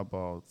to me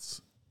about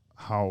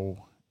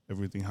how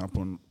everything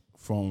happened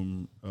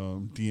from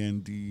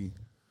DND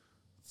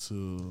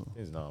to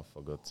It's now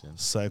forgotten.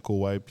 Psycho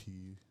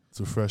YP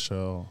to Fresh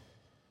L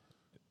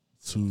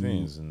to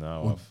things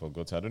now I've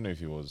forgotten. I don't know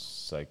if it was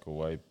Psycho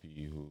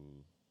YP who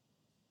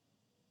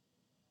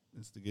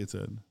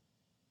instigated.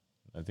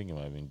 I think it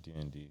might have been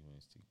D&D who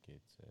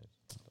instigated.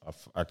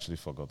 I've actually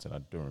forgotten. I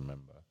don't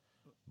remember.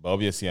 But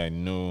obviously I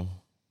know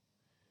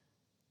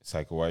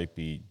Psycho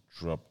YP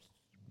dropped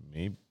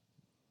maybe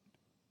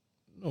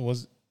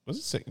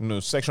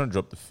Section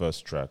dropped the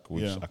first track,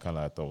 which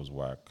I thought was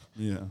whack.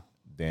 Yeah.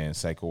 Then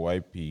Psycho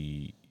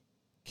YP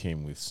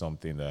came with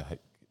something that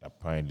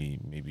apparently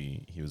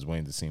maybe he was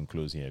wearing the same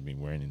clothes he had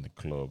been wearing in the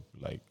club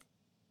like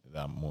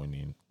that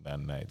morning, that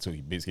night. So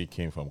he basically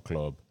came from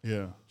club,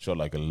 shot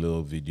like a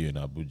little video in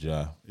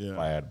Abuja,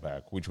 fired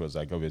back, which was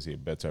like obviously a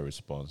better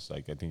response.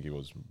 Like I think it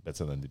was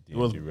better than the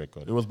DNG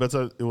record. It was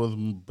better. It was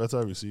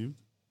better received.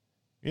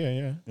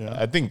 Yeah.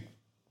 I think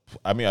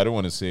I mean, I don't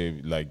want to say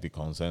like the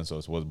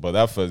consensus was, but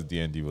that first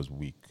D&D was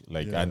weak.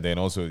 Like, and then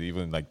also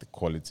even like the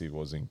quality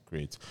wasn't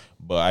great.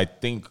 But I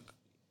think,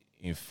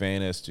 in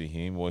fairness to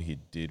him, what he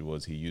did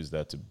was he used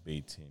that to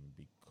bait him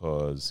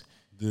because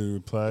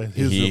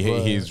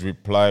his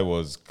reply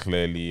was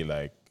clearly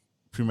like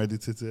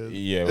premeditated.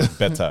 Yeah, it was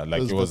better.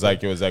 Like it was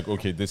like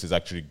okay, this is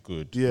actually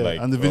good. Yeah, like,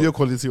 and the video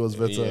quality was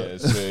better. Yeah,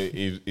 so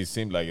it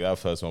seemed like that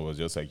first one was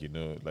just like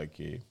like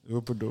a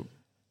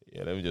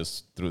yeah. Let me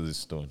just throw this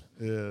stone.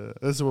 Yeah,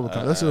 let's see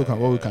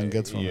what we can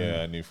get from it.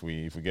 Yeah, and if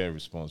we get a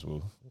response,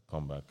 we'll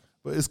come back.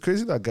 But it's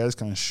crazy that guys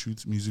can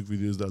shoot music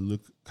videos that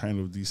look kind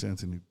of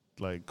decent in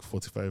like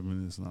 45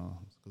 minutes now.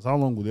 Because how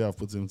long would they have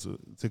put him to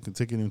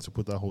taking him to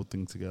put that whole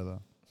thing together?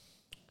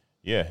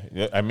 Yeah,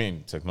 I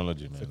mean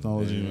technology, man.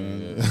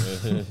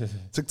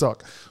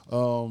 TikTok.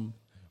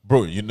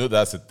 Bro, you know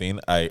that's the thing.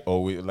 I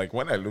always like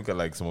when I look at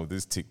like some of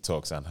these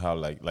TikToks and how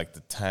like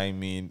the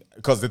timing.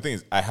 Because the thing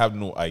is, I have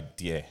no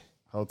idea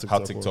how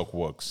TikTok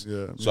works.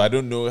 Yeah, so I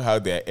don't know how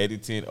they're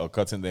editing or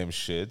cutting them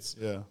shits.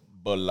 Yeah.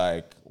 But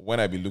like when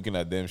I be looking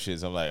at them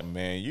shits, I'm like,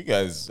 man, you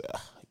guys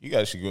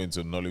should go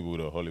into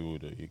Nollywood or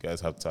Hollywood. Or you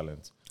guys have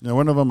talent. Yeah.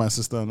 Whenever my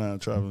sister and I are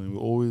traveling, we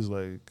always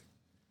we'll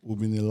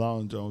be in the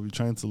lounge and we'll be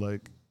trying to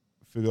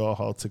figure out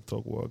how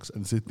TikTok works,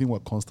 and it's a thing we're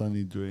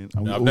constantly doing.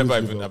 And I've never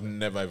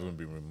even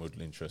been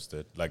remotely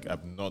interested. Like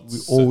I've not. We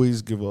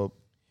always give up.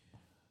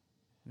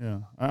 Yeah,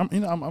 I'm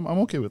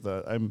okay with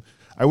that.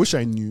 I wish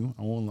I knew.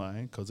 I won't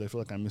lie, because I feel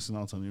like I'm missing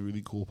out on a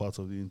really cool part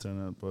of the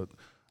internet. But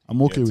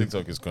I'm okay with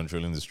TikTok is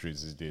controlling the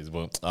streets these days.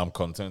 But I'm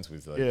content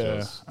with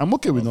I'm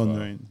okay with not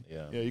knowing.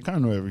 Yeah, you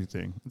can't know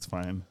everything. It's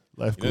fine.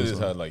 Life goes on. This is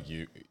how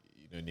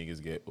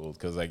niggas get old,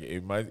 because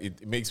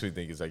it makes me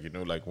think it's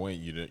like when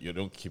you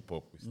don't keep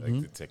up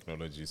with the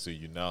technology, so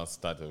you now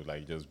start to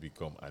just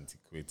become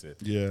antiquated.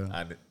 Yeah,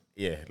 and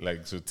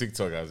so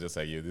TikTok, I was just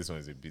like, this one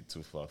is a bit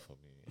too far for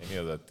me. Any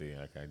other thing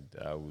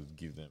I would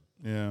give them.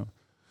 Yeah,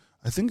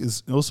 I think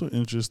it's also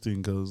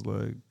interesting because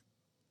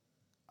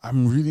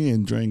I'm really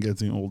enjoying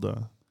getting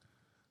older.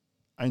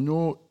 I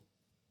know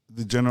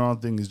the general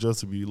thing is just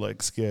to be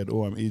scared.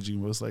 Oh, I'm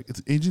aging, but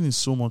it's aging is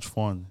so much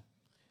fun.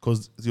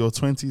 Because your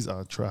 20s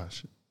are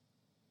trash.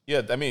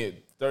 Yeah, I mean,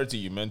 30,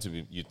 you meant to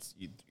be.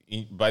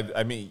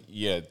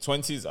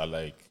 20s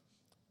are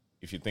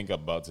if you think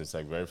about it, it's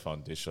very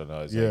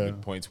foundational. It's the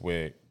point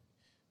where,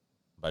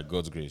 by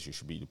God's grace, you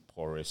should be the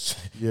poorest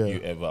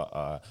you ever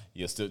are.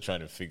 You're still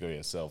trying to figure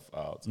yourself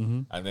out.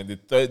 Mm-hmm. And then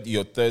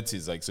your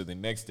 30s, so the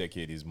next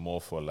decade is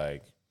more for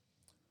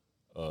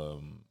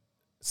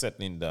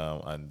settling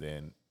down and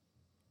then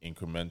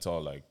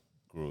incremental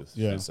growth.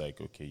 Yeah. So it's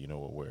okay, you know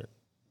what, we're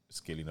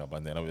scaling up,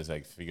 and then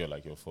obviously figure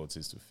your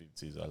 40s to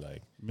 50s are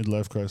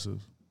midlife crisis.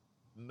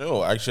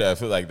 No, actually, I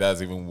feel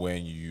that's even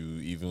when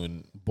you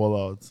even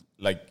ball out,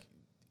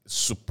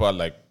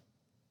 super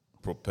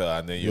propel,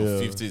 and then your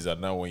 50s are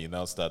now when you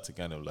now start to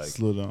kind of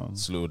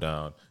slow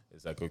down.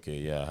 It's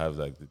okay, I have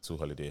the 2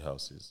 holiday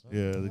houses.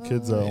 Yeah, the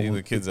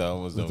kids are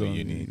almost done with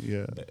uni.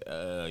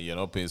 Yeah, you're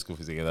not paying school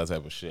fees again, that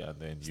type of shit, and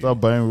then start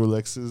buying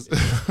Rolexes.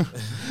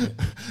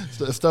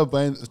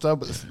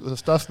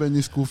 start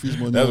spending school fees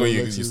money. That's when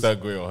you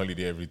start going on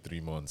holiday every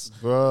 3 months.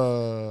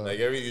 Bruh.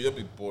 You just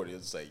be bored.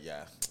 It's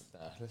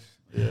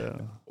yeah.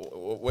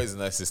 Where's the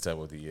nicest time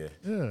of the year?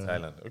 Yeah,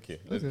 Thailand. Okay,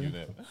 let's do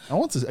that. I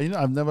want to.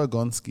 I've never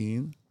gone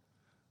skiing.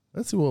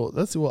 Let's see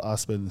what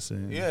Aspen is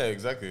saying. Yeah,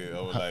 exactly. I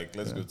was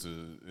let's go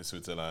to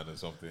Switzerland or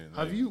something.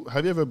 Have you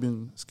ever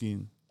been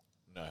skiing?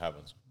 No, I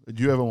haven't.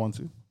 Do you ever want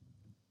to?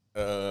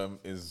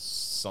 Is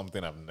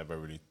something I've never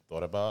really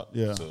thought about.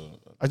 Yeah.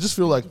 So I just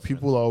feel like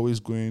people are always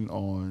going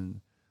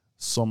on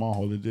summer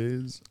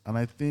holidays, and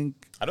I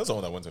think I know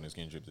someone that went on a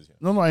skiing trip this year.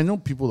 No, I know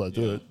people that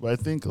do it, but I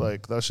think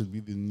that should be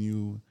the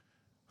new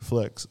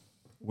flex.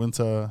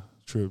 Winter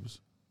trips.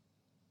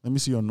 Let me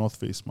see your North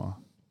Face, ma.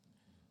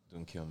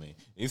 Don't kill me.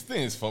 This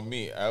thing is, for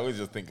me, I always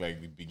just think the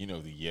beginning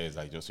of the year is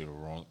just a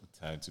wrong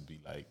time to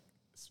be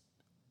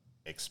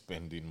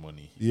expending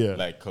money. Yeah.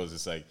 Because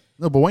it's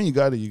no, but when you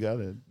got it, you got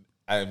it.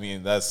 I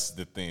mean, that's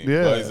the thing.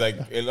 Yeah. But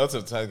it's a lot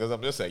of times, because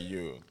I'm just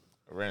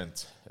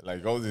rent,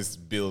 all these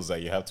bills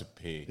that you have to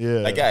pay.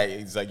 Yeah.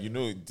 It's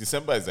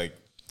December is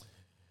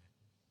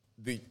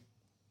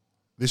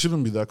they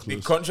shouldn't be that close.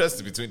 The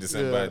contrast between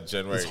December and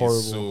January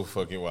is so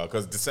fucking wild.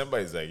 Because December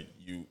is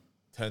you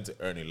tend to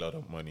earn a lot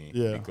of money.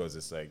 Yeah. Because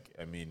it's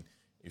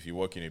if you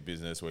work in a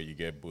business where you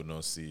get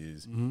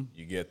bonuses,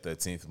 you get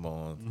 13th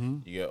month,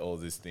 you get all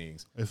these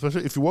things.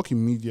 Especially if you work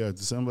in media,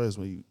 December is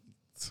when you...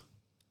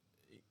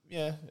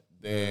 Yeah.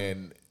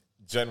 Then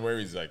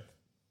January is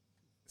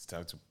it's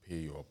time to pay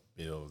your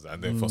bills.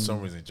 And then for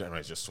some reason,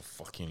 January is just so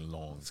fucking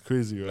long. It's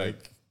crazy, right?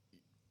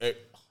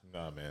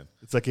 Nah, man.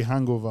 It's a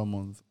hangover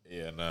month.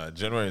 Yeah, nah.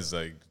 January is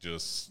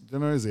just...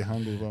 January is a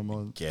hangover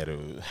month. Ghetto.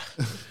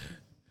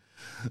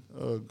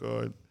 Oh,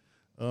 God.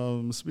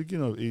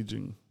 Speaking of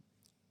aging,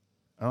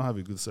 I don't have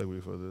a good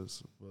segue for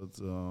this, but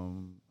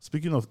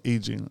speaking of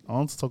aging, I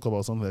want to talk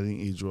about something that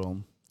didn't age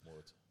well.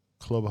 What?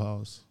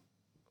 Clubhouse.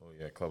 Oh,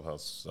 yeah,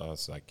 Clubhouse.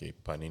 That's a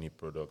Panini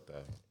product.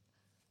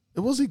 It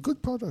was a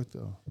good product,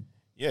 though.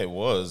 Yeah, it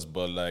was,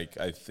 but like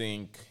I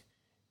think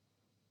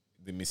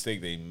the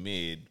mistake they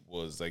made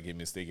was like a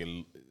mistake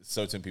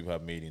certain people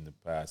have made in the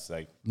past.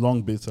 Like,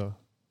 Long beta.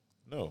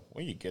 no,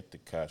 when you get the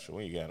cash or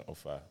when you get an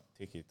offer,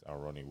 take it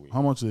and run away.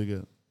 How much do they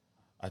get?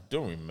 I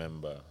don't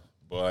remember,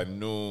 but I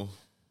know.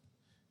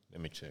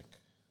 Let me check.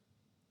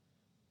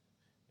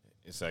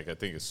 It's like I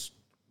think it's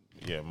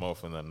more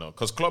often than not.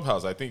 Because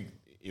Clubhouse, I think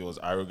it was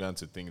arrogant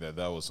to think that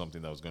was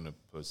something that was going to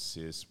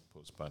persist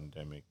post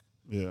pandemic.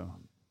 Yeah.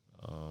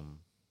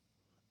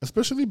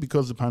 Especially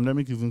because the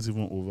pandemic isn't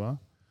even over,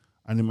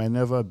 and it might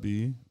never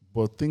be.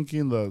 But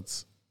thinking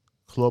that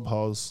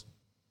Clubhouse,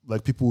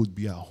 like people would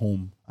be at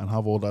home and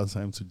have all that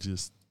time to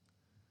just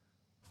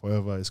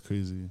forever is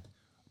crazy.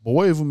 But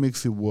what even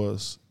makes it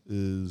worse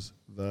is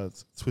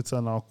that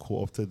Twitter now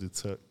co-opted the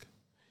tech.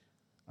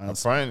 And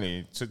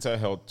apparently, Twitter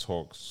held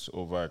talks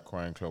over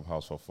acquiring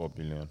Clubhouse for $4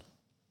 billion.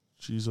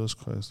 Jesus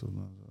Christ of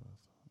Nazareth.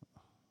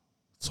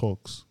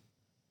 Talks.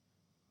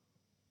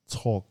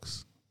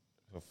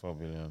 For $4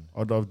 billion.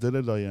 I'd have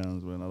dated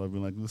Diane's, man. I'd have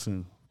been like,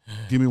 listen,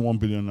 give me $1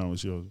 billion now,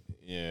 it's yours.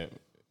 Yeah.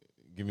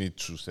 Give me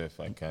true self,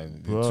 I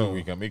can. Bro. So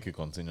we can make it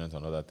contingent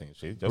on other things.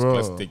 Just Bro.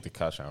 let's take the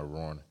cash and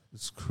run.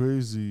 It's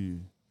crazy.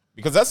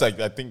 Because that's like,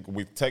 I think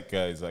with tech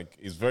guys, like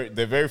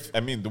they're very,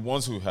 I mean, the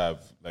ones who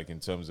have, like in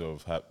terms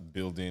of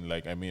building,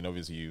 like, I mean,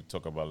 obviously you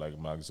talk about like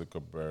Mark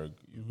Zuckerberg,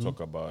 you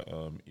talk about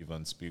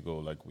Ivan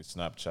Spiegel, like with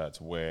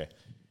Snapchat, where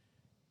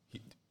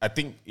I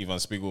think Ivan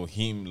Spiegel,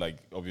 like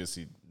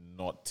obviously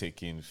not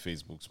taking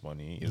Facebook's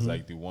money is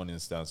like the one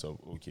instance of,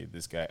 okay,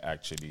 this guy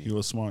actually. He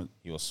was smart.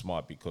 He was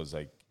smart because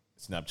like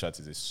Snapchat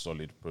is a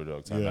solid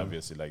product, and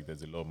obviously, like,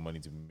 there's a lot of money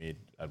to be made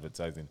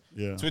advertising.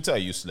 Yeah. Twitter are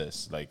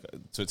useless. Like,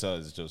 Twitter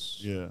is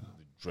just the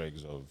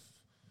dregs of.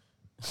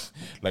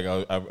 Like,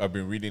 I've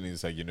been reading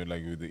it's like, you know,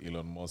 like with the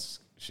Elon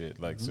Musk shit.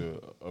 Like,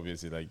 so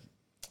obviously, like,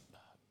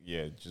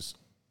 just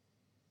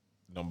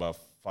number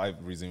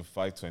 5, reason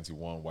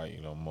 521 why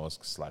Elon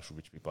Musk /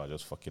 rich people are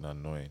just fucking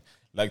annoying.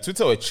 Like,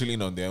 Twitter were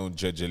chilling on their own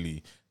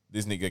gingerly.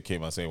 This nigga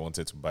came and said he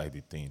wanted to buy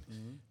the thing.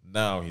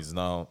 Now he's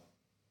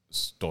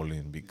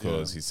stalling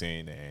because he's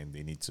saying and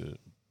they need to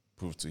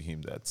prove to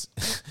him that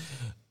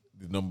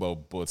the number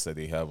of bots that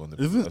they have on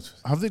the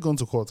have they gone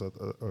to court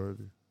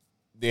already?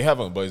 They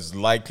haven't, but it's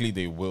likely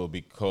they will,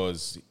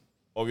 because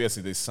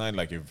obviously they signed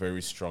like a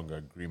very strong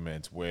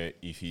agreement where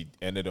if he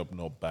ended up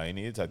not buying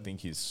it, I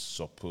think he's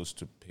supposed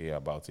to pay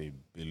about $1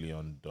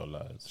 billion.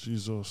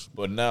 Jesus.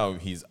 But now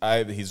he's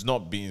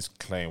not being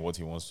clear what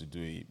he wants to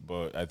do,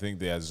 but I think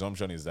the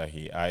assumption is that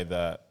he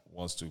either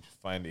wants to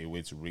find a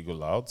way to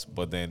wriggle out,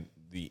 but then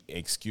the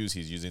excuse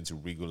he's using to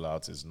wriggle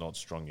out is not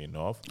strong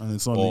enough. And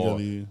it's not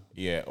legally.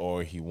 Yeah,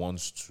 or he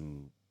wants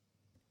to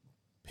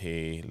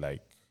pay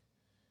like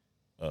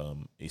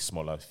a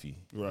smaller fee.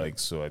 Right. Like,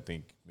 so I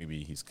think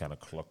maybe he's kind of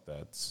clocked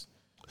that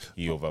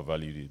he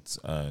overvalued it.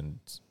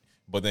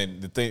 But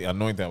then the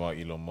annoying thing about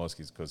Elon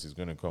Musk is because he's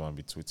going to come and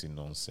be tweeting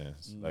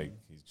nonsense. Like,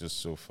 he's just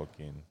so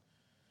fucking.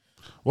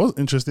 What's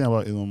interesting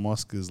about Elon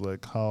Musk is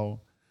like how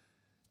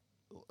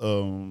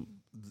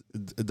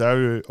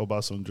Dario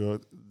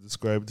Obasanjo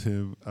described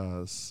him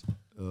as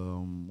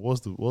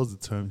what's the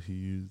term he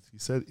used? He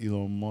said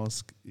Elon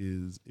Musk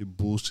is a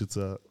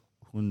bullshitter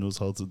who knows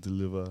how to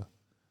deliver.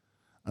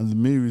 And the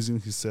main reason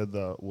he said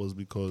that was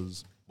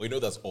because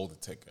that's all the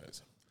tech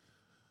guys.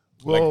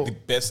 Well, like the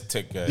best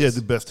tech guys. Yeah,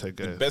 the best tech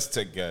guys. The best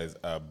tech guys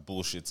are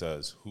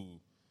bullshitters who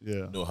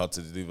know how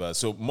to deliver.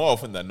 So more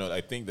often than not,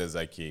 I think there's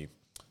like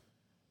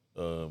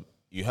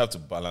you have to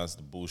balance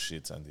the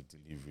bullshit and the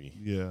delivery.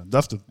 Yeah,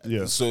 that's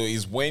So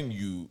it's when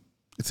you.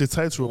 It's a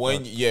tightrope.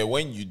 When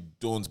you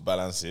don't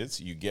balance it,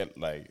 you get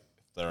like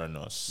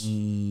thoroughness.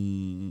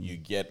 You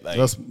get like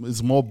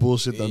it's more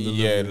bullshit than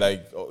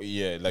delivery.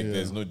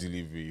 There's no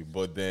delivery.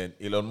 But then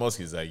Elon Musk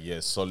is like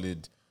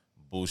solid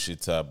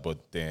bullshitter,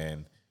 but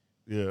then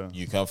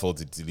you can't fault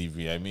the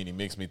delivery. I mean, it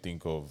makes me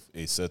think of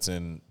a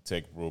certain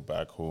tech bro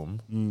back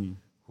home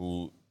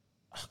who.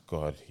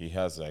 God, he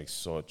has like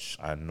such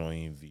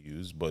annoying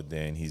views, but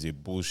then he's a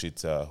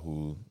bullshitter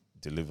who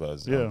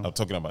delivers. Yeah. I'm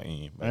talking about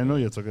him. I know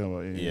you're talking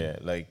about him. Yeah,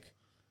 like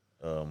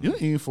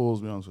Ian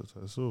follows me on Twitter.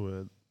 It's so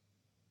weird.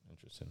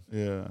 Interesting.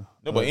 Yeah.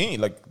 No, but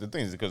Ian, like the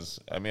thing is because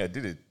I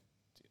did an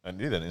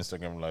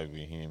Instagram live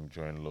with him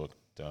during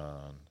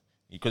lockdown.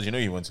 Because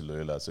he went to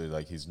Loyola, so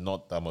like he's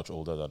not that much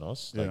older than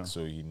us. Like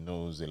so he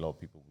knows a lot of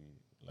people we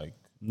like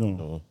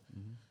know.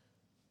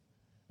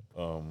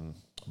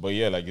 But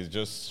yeah, like it's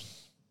just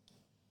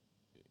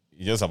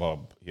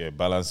about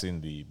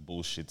balancing the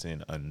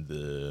bullshitting and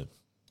the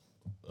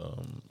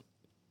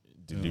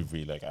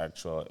delivery, like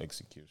actual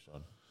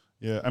execution.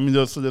 Yeah, I mean,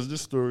 there's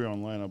this story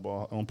online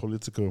on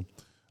Politico,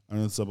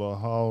 and it's about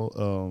how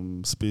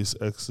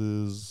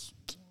SpaceX's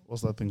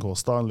what's that thing called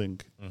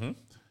Starlink,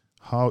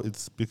 how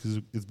it's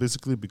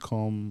basically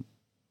become,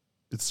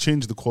 it's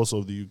changed the course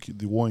of the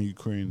war in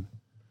Ukraine,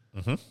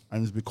 and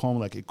it's become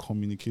like a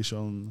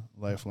communication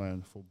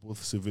lifeline for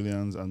both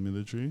civilians and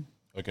military.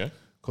 Okay.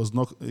 Because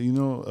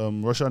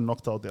Russia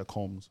knocked out their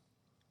comms.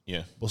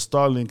 Yeah. But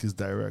Starlink is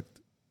direct.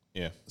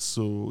 Yeah.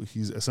 So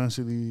he's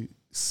essentially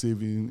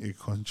saving a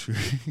country.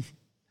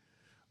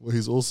 But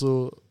he's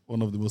also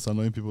one of the most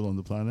annoying people on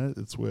the planet.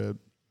 It's weird.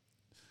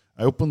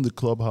 I opened the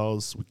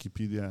Clubhouse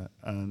Wikipedia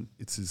and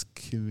it is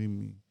killing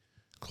me.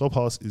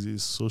 Clubhouse is a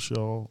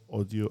social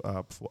audio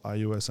app for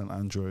iOS and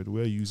Android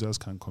where users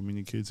can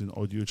communicate in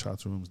audio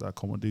chat rooms that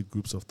accommodate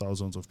groups of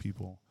thousands of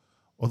people.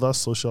 Other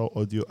social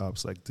audio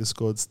apps like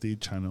Discord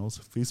stage channels,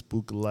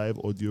 Facebook live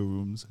audio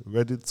rooms,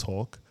 Reddit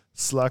talk,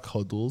 Slack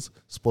huddles,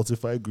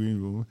 Spotify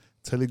green room,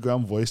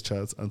 Telegram voice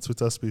chats, and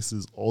Twitter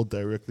spaces all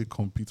directly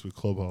compete with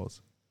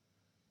Clubhouse.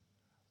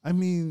 I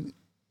mean,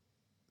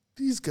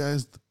 these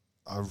guys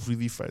are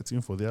really fighting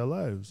for their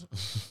lives.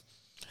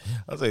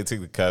 That's why you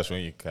take the cash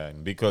when you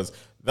can, because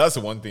that's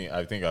the one thing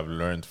I think I've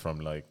learned from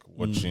like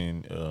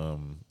watching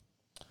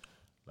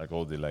like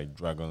all the like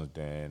Dragon's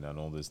Den and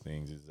all these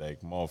things. Is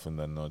like more often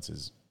than not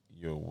is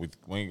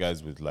when you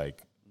guys with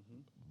like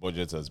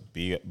budgets as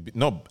big,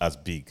 not as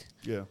big,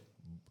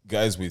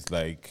 guys with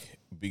like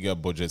bigger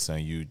budgets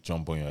than you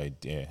jump on your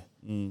idea,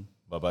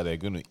 but they're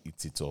going to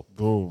eat it up,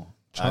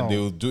 and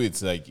they'll do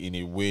it like in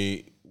a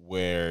way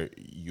where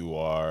you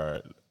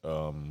are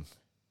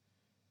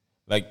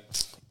like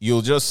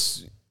you'll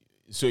just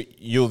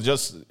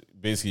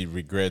basically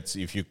regret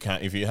if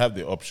you have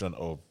the option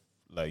of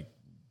like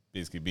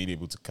basically being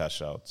able to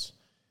cash out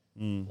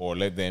or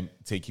let them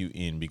take you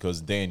in,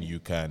 because then you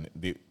can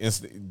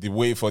the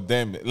way for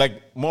them,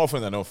 like more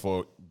often than not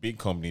for big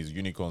companies,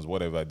 unicorns,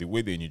 whatever, the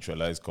way they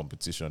neutralize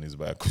competition is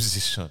by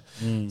acquisition.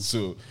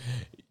 So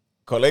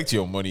collect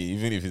your money,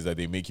 even if it's that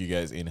they make you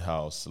guys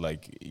in-house,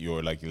 like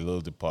you're like a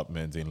little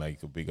department in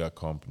like a bigger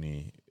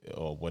company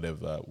or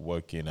whatever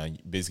working,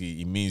 and basically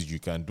it means you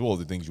can do all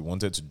the things you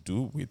wanted to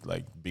do with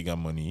like bigger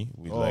money,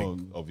 with like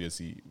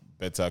obviously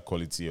better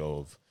quality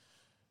of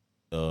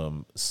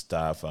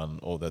staff and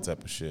all that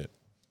type of shit.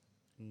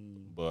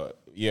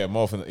 But yeah,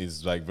 more often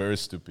it's like very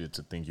stupid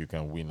to think you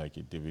can win like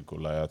a David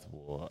Goliath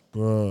war.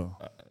 Bro,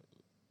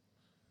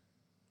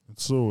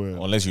 it's so weird.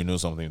 Unless you know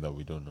something that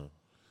we don't know.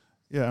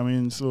 Yeah, I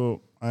mean,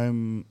 so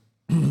I'm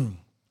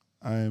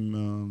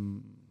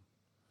I'm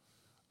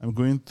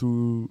going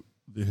through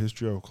the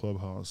history of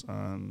Clubhouse,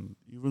 and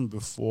even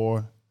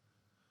before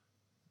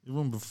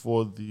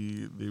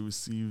they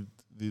received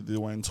they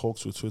were in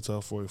talks with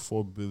Twitter for a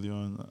 $4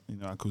 billion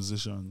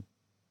acquisition.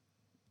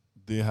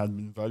 They had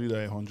been valued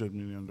at $100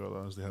 million.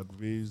 They had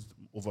raised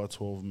over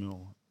 12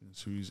 mil in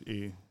Series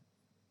A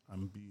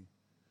and B,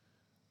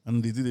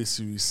 and they did a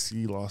Series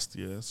C last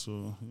year.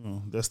 So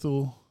they're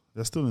still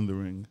in the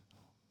ring.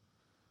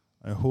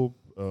 I hope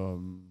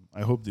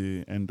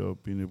they end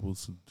up being able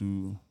to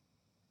do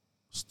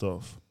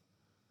stuff.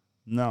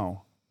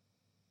 Now,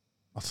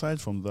 aside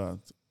from that,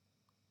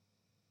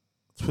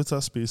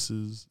 Twitter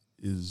Spaces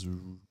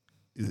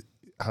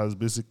has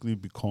basically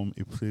become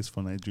a place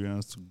for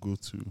Nigerians to go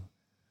to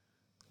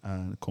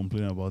and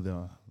complain about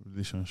their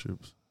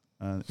relationships,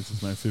 and it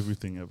is my favorite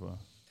thing ever.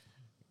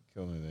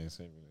 Kill me, they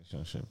say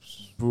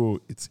relationships, bro.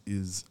 It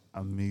is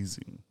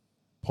amazing.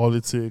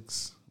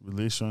 Politics,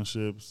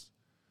 relationships,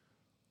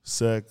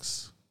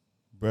 sex,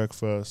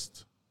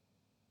 breakfast.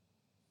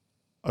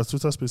 Are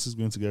Twitter Spaces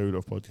going to get rid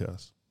of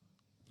podcasts?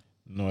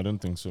 No, I don't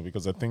think so,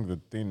 because I think the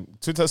thing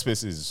Twitter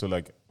Spaces. So,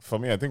 like for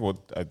me, I think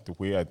the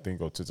way I think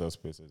of Twitter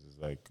Spaces is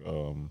like,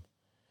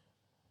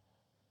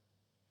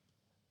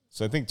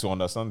 so I think to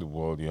understand the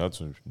world, you have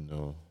to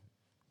know.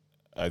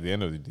 At the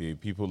end of the day,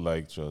 people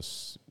like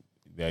just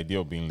the idea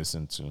of being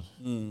listened to.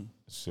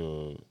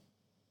 So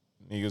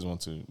niggas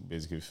want to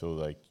basically feel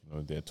like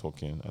they're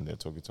talking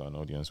to an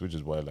audience, which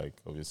is why like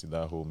obviously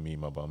that whole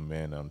meme about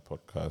men and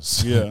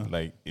podcasts,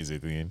 like is a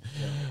thing.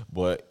 Yeah.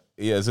 But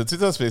yeah, so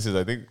Twitter Spaces,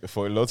 I think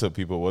for a lot of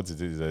people, what it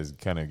is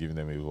kind of giving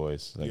them a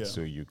voice, like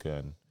so you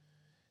can,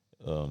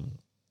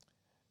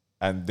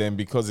 and then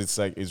because it's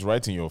like it's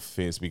right in your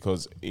face,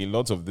 because a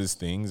lot of these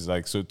things,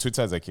 like so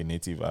Twitter is like a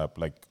native app,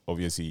 like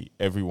obviously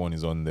everyone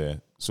is on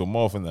there, so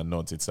more often than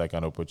not, it's like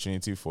an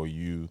opportunity for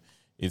you.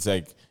 It's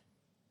like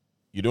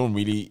you don't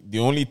really, the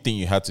only thing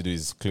you have to do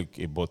is click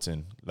a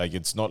button. Like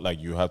it's not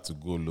like you have to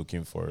go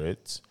looking for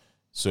it.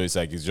 So it's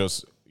like it's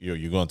just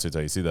you go on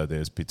Twitter, you see that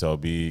there's Peter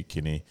Obi,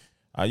 Kinney.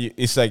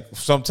 It's like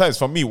sometimes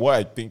for me, what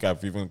I think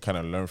I've even kind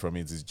of learned from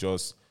it is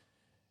just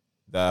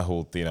that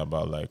whole thing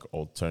about like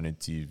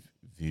alternative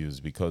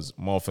views, because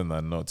more often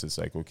than not, it's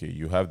like, okay,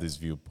 you have this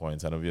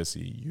viewpoint, and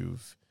obviously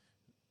you've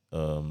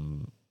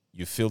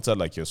you filter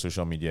like your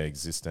social media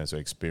existence or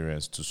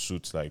experience to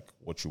suit like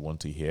what you want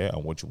to hear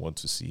and what you want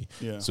to see.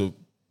 Yeah. So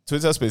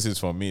Twitter Spaces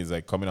for me is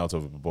like coming out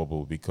of a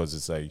bubble, because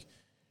it's like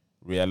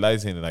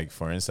realizing, like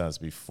for instance,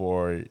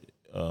 before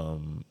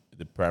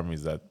the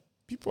primaries, that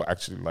people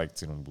actually like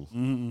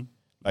Tinubu.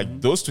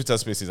 Like those Twitter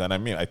Spaces, and I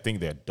mean, I think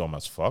they're dumb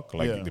as fuck.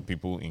 Like the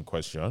people in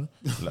question,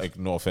 like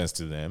no offense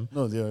to them.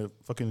 No, they're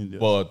fucking idiots.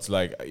 But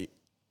like,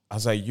 I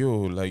was like, yo,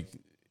 like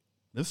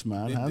this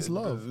man has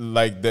love.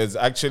 Like there's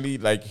actually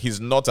like he's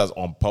not as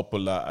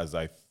unpopular as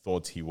I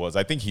thought he was.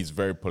 I think he's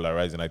very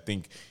polarizing. I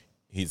think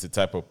he's the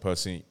type of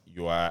person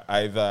you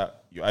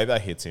either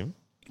hate him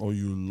or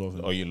you love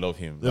him. or you love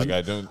him. There's-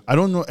 Like I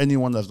don't know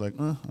anyone that's like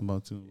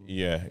about Tinubu.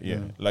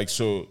 yeah. Like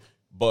so,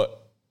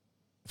 but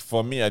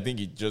for me, I think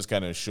it just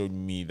kind of showed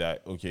me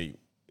that okay,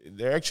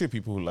 there are actually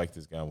people who like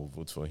this guy and will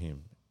vote for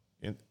him.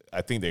 And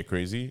I think they're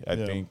crazy. I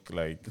think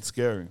like It's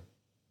scary.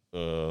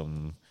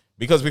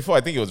 Because before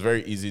I think it was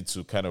very easy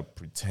to kind of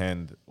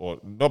pretend or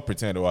not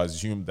pretend or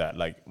assume that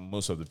like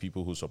most of the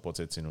people who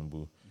supported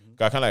Tinubu,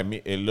 I kind of like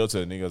me, a lot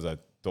of the niggas I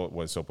thought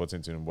were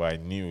supporting Tinubu, I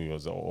knew it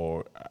was,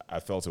 or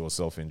I felt it was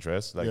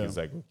self-interest. Like it's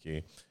like,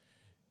 okay,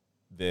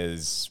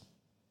 there's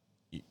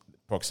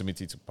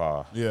proximity to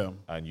power. Yeah.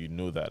 And you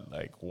know that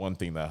like one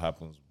thing that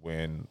happens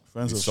when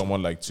Friends of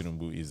someone like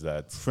Tinubu is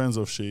that Friends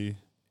of Shay.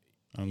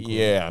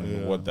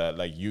 and what that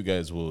like you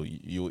guys you'll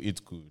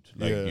eat good.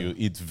 Like you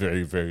eat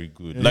very, very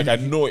good. Yeah, Like I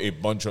know a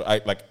bunch of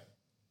like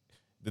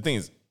the thing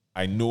is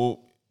I know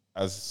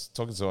as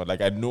talking to someone,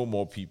 like I know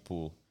more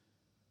people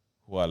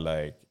who are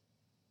like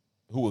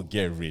who will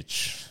get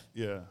rich.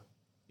 Yeah.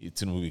 If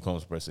Tinubu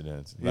becomes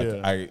president. Like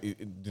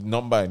the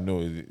number I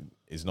know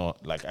is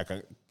not like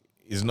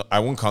I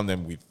won't count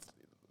them with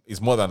it's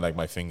more than like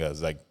my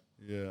fingers. Like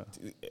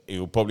it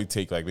will probably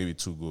take like maybe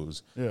 2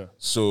 goals. Yeah.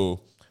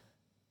 So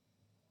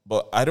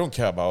but I don't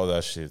care about all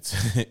that shit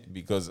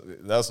because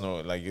that's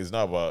not like it's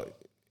not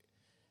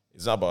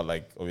about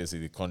like obviously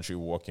the country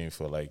working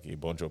for like a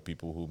bunch of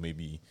people who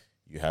maybe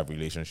you have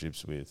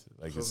relationships with.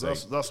 Like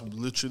That's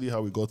literally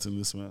how we got in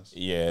this mess.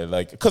 Yeah,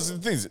 like because the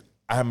thing is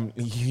I'm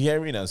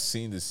hearing and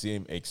seeing the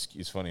same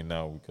excuse. Funny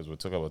now because we're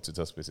talking about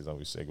Twitter Spaces and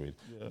we segued.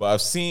 Yeah. But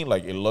I've seen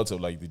like a lot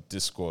of like the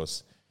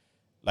discourse.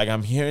 Like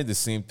I'm hearing the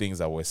same things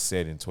that were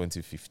said in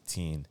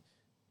 2015.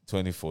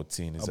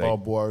 2014 is about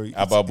like Buhari.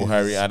 About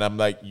Buhari, and I'm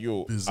like,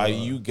 yo, bizarre. are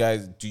you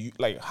guys? Do you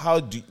like?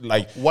 How do you,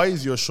 like? Why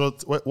is your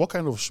what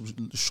kind of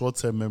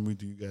short-term memory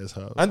do you guys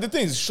have? And the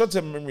thing is,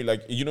 short-term memory,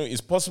 like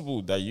it's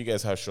possible that you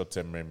guys have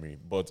short-term memory,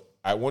 but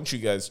I want you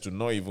guys to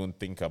not even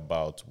think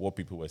about what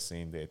people were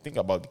saying there. Think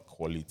about the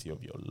quality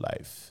of your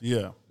life.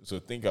 Yeah. So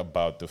think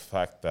about the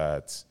fact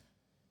that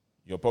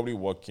you're probably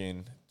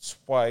working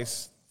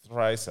twice,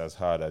 thrice as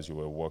hard as you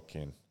were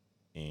working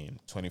in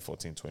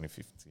 2014,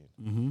 2015.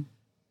 Mm-hmm.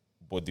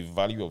 But the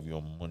value of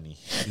your money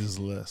is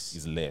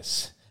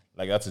less.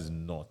 Like that is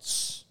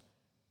nuts.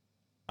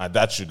 And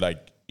that should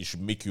it should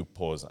make you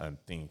pause and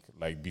think.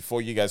 Like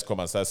before you guys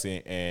come and start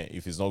saying,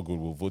 if it's not good,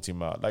 we'll vote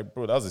him out. Like,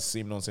 bro, that's the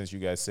same nonsense you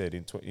guys said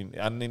in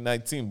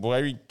 19.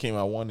 Buhari came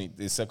and won it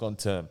the second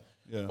term.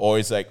 Yeah. Or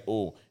it's like,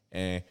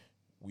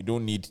 we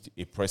don't need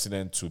a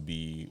president to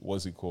be,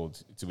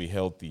 to be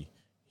healthy.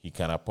 He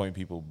can appoint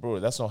people. Bro,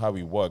 that's not how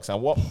it works.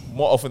 And what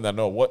more often than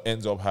not, what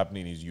ends up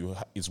happening is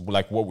it's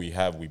like what we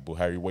have with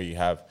Buhari,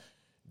 where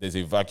there's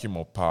a vacuum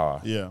of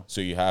power. Yeah.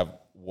 So you have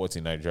what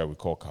in Nigeria we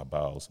call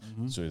cabals.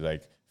 Mm-hmm. So it's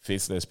like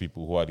faceless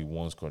people who are the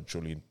ones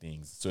controlling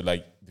things. So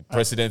like the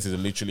president is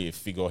literally a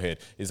figurehead.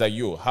 It's like,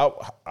 yo, how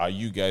are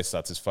you guys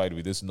satisfied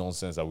with this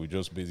nonsense that we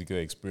just basically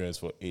experienced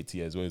for 8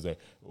 years? Where it's like,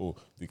 oh,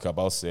 the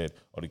cabal said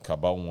or the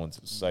cabal wants.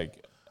 It's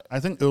like, I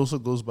think it also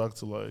goes back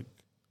to like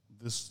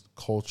this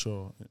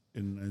culture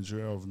in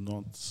Nigeria of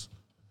not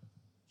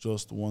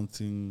just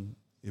wanting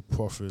a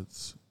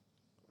profit,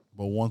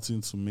 but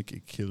wanting to make a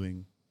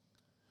killing.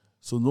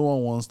 So no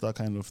one wants that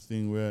kind of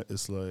thing where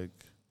it's like,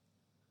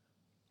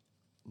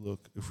 look,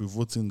 if we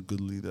vote in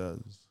good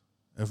leaders,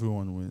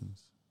 everyone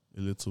wins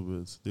a little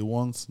bit. They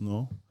want,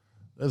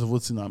 let's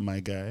vote in at my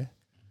guy,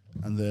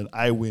 and then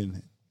I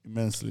win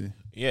immensely.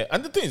 Yeah,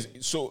 and the thing is,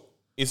 so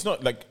it's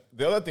not like,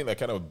 the other thing that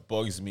kind of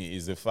bugs me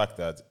is the fact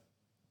that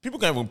people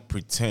can't even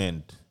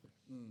pretend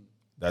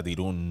that they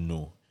don't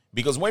know.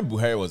 Because when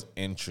Buhari was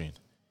entering,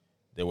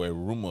 there were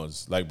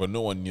rumors, but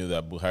no one knew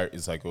that Buhari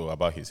is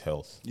about his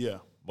health. Yeah.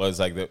 But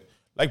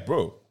it's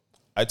bro,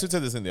 I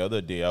tweeted this in the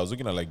other day. I was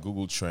looking at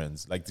Google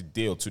Trends, the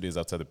day or 2 days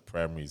after the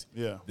primaries.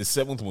 Yeah. The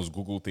 7th most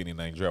Googled thing in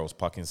Nigeria was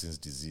Parkinson's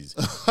disease.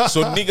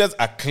 So niggas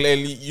are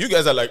clearly, you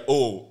guys are like,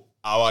 oh,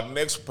 our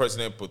next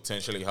president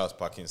potentially has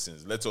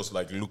Parkinson's. Let us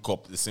look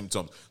up the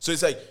symptoms. So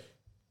it's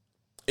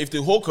if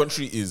the whole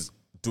country is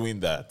doing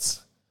that,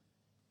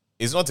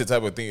 it's not the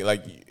type of thing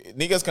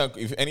niggas can't.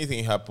 If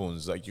anything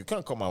happens, you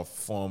can't come and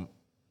form.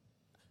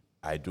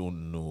 I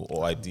don't know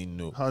or I didn't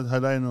know.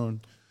 Had I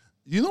known,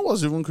 you know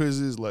what's even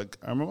crazy is I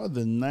remember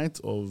the night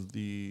of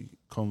the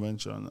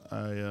convention.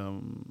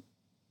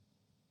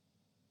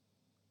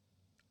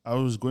 I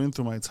was going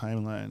through my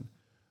timeline,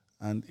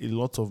 and a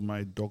lot of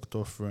my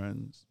doctor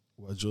friends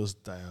were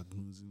just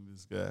diagnosing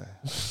this guy.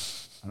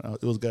 And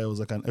this guy was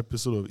like an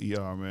episode of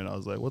ER, man. I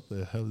was like, what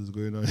the hell is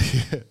going on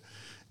here?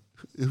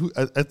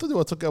 I thought they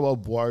were talking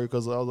about Buhari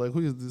because I was like, who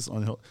is this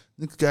unhealthy?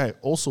 This guy,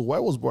 also, why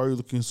was Buhari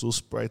looking so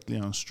sprightly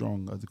and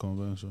strong at the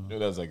convention?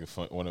 That's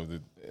one of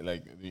the,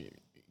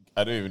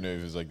 I don't even know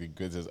if it's the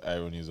greatest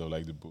ironies of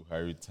the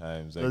Buhari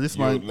times.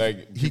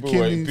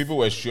 People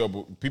were sure,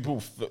 but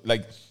people,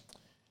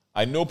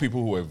 I know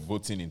people who were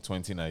voting in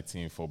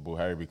 2019 for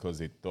Buhari because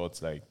they thought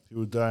he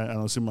would die and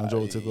Osinbajo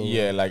would take over.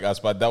 Yeah,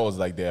 as but that was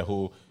their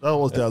whole. That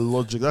was their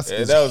logic. That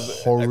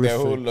was horrific. Their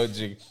whole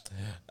logic.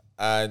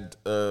 And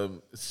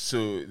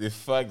so the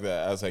fact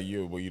that I was like,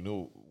 yo, but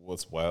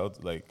what's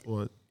wild? Like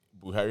What?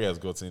 Buhari has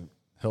gotten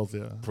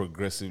Healthier.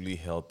 progressively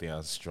healthier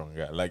and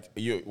stronger. Like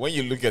when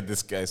you look at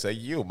this guy, it's like,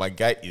 my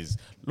guy is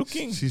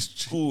looking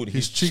good.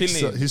 He's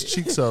chilling. His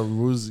cheeks are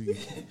rosy.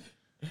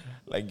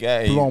 Like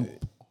guy, Plump.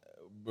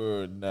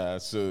 bro. Nah.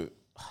 So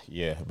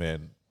yeah,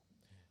 man.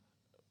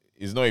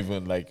 It's not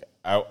even like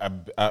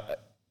I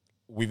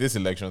with this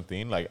election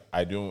thing. Like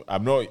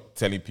I'm not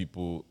telling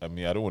people. I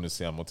mean, I don't want to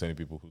say I'm not telling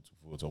people who to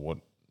vote or what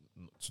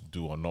to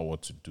do or not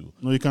what to do.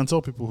 No, you can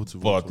tell people who to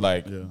vote. But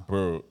like,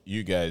 bro,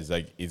 you guys,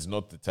 like, it's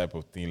not the type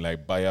of thing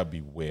like buyer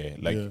beware.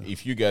 Like,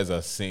 if you guys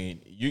are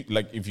saying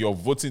if you're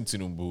voting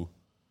Tinubu,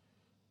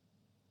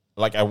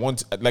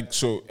 like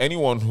so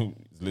anyone who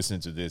is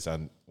listening to this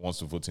and wants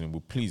to vote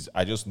Tinubu, please,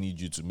 I just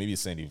need you to maybe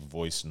send a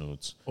voice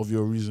note of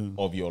your reason,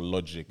 of your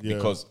logic,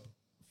 because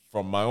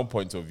from my own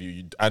point of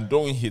view, and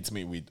don't hit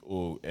me with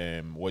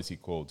what's he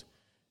called?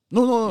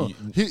 No.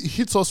 He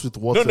hits us with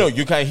what? No,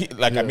 you can hit.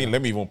 Like, I mean,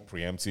 let me even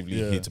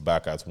preemptively hit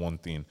back at one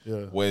thing.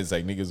 Yeah. Where it's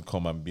like niggas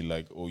come and be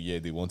like, oh, yeah,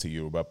 they want a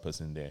Yoruba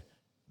person there.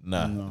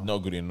 Nah, not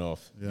good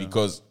enough. Yeah.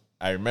 Because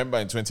I remember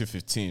in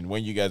 2015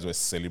 when you guys were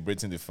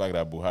celebrating the fact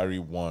that Buhari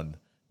won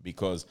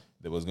because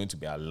there was going to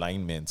be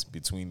alignment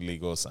between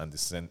Lagos and the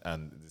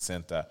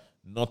center.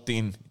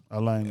 Nothing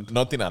aligned.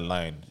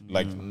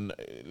 Like,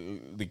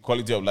 the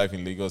quality of life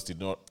in Lagos did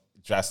not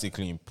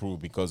drastically improve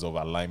because of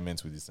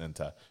alignment with the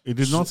center. It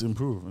did not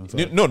improve.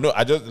 No.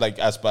 I just like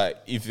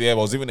if there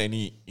was even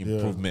any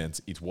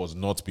improvement, it was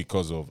not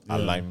because of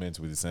alignment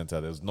with the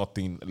center. There's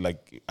nothing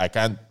like I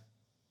can't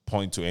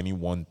point to any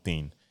one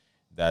thing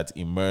that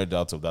emerged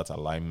out of that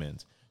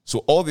alignment. So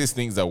all these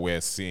things that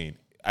we're seeing,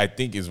 I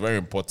think is very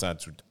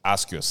important to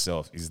ask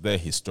yourself: is there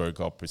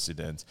historical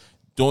precedent?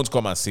 Don't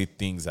come and say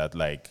things that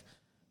like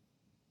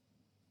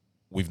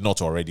we've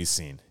not already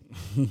seen.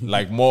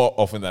 Like more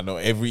often than not,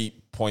 every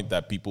point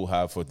that people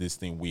have for this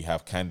thing, we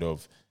have kind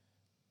of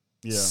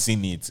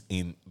seen it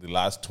in the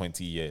last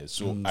 20 years.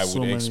 So I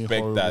would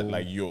expect that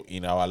like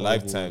in our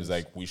lifetimes,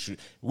 like we should,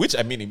 which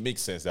I mean, it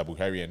makes sense that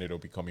Buhari ended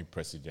up becoming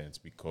president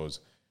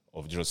because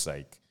of just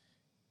like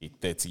a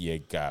 30-year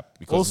gap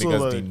because niggas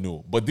like, didn't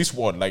know. But this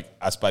one, like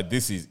as per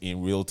this is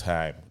in real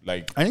time.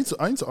 Like I need to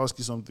ask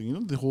you something. You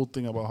know the whole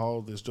thing about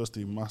how there's just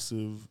a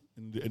massive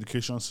in the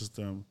education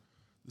system.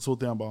 This whole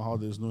thing about how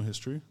there's no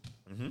history.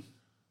 Mm-hmm.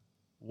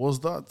 Was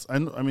that?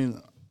 I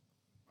mean,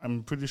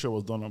 I'm pretty sure it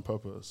was done on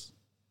purpose,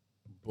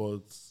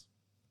 but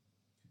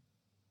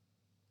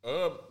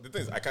the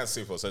thing is, I can't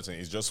say for certain.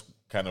 It's just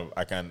kind of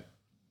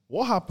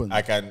What happened?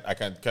 I can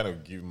kind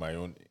of give my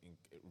own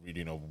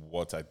reading of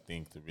what I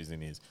think the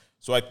reason is.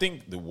 So I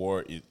think the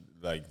war is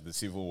like the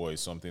civil war is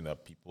something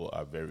that people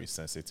are very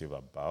sensitive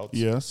about.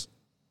 Yes,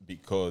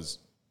 because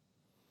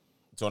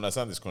to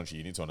understand this country,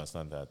 you need to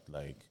understand that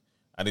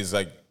and it's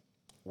like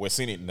we're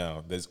seeing it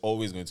now. There's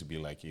always going to be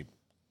like a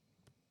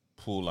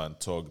pull and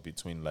tug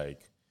between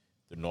like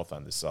the north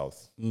and the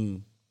south.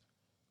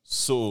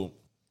 So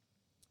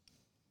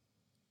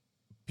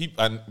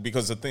people, and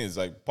because the thing is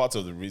like part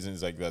of the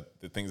reasons like that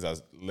the things that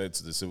led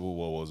to the civil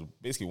war was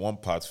basically one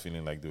part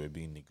feeling like they were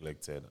being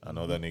neglected,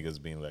 another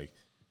niggas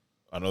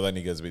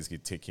basically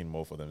taking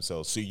more for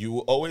themselves. So you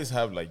will always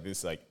have like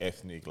this like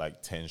ethnic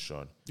like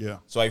tension. Yeah.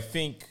 So I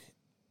think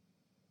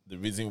the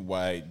reason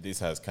why this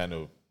has kind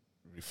of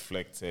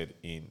reflected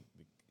in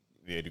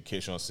the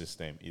education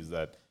system is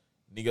that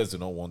niggas do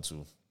not want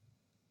to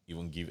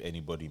even give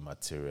anybody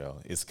material.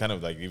 It's kind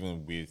of like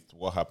even with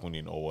what happened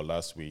in Owo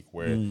last week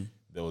where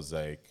there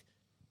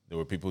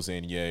were people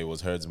saying, yeah, it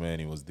was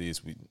herdsmen, it was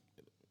this.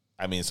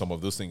 I mean, some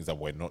of those things that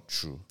were not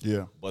true.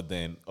 Yeah. But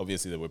then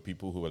obviously there were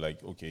people who were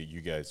like, okay,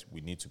 you guys,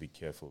 we need to be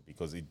careful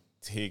because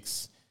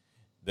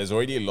there's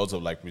already a lot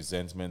of like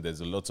resentment.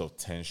 There's a lot of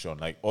tension.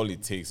 Like all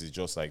it takes is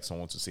just like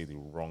someone to say the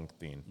wrong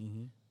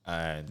thing.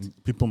 And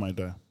people might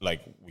die.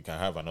 Like we can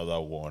have another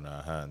war on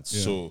our hands.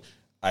 Yeah. So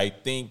I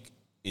think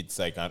it's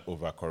like an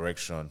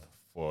overcorrection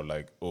for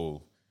like,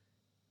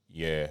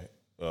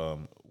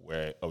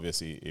 we're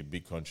obviously a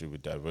big country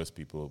with diverse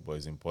people, but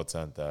it's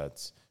important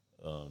that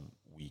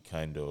we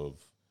kind of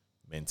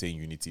maintain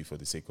unity for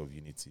the sake of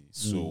unity.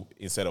 So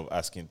instead of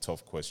asking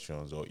tough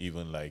questions or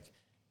even like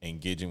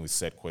engaging with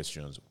set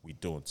questions, we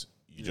don't.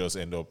 You just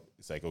end up,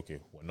 it's like, okay,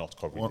 we're not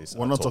covering this.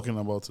 We're not talking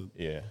about it.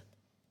 Yeah.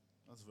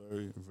 That's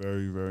very,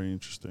 very, very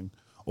interesting.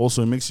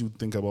 Also, it makes you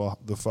think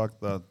about the fact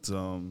that,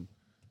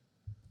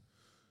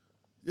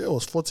 it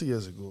was 40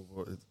 years ago.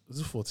 But is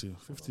it 40?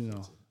 50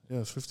 now. Yeah,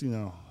 it's 50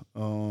 now.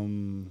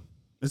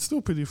 It's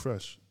still pretty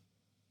fresh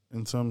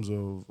in terms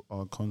of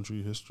our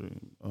country history.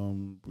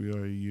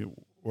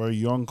 We're a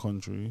young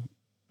country,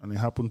 and it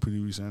happened pretty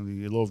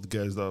recently. A lot of the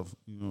guys that have,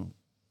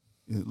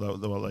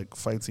 that were like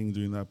fighting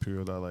during that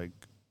period are like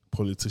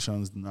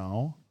politicians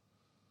now.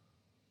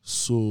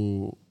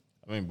 So,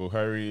 I mean,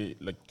 Buhari,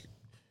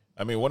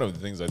 one of the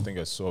things I think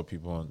I saw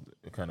people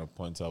kind of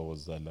point out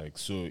was that, like,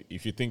 so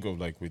if you think of,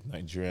 like, with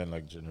Nigerian,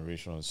 like,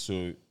 generations,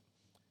 so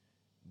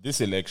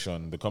this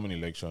election, the coming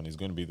election, is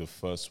going to be the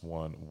first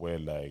one where,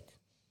 like,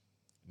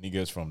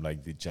 niggas from,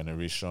 like, the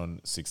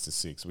generation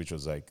 66, which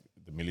was, like,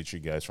 the military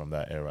guys from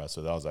that era.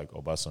 So that was like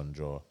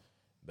Obasanjo.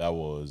 That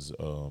was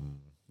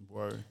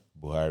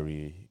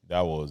Buhari.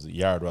 That was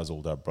Yar'Adua's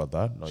older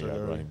brother, not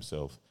Yar'Adua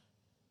himself.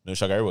 No,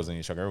 Shagari wasn't.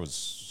 Shagari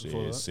was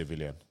a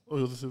civilian. Oh,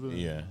 he was a civilian.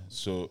 Yeah.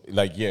 So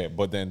like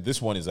but then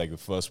this one is like the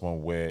first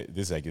one where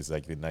this like is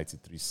like the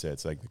 93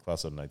 sets, like the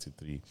class of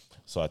 93.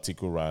 So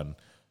Atiku ran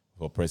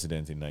for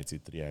president in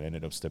 93 and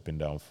ended up stepping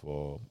down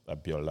for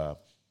Abiola.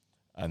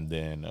 And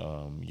then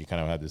you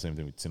kind of had the same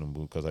thing with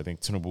Tinubu, because I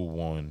think Tinubu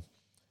won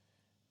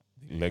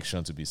the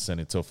election to be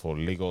senator for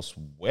Lagos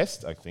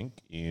West, I think,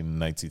 in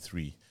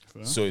 93.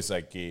 Fair. So it's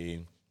like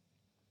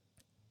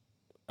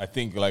I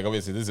think, like,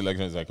 obviously this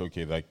election is like,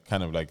 okay, like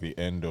kind of like the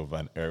end of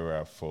an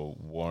era for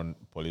one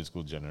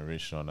political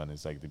generation, and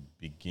it's like the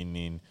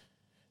beginning,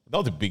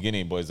 not the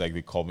beginning, but it's like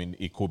it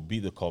could be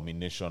the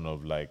culmination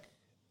of like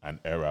an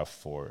era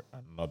for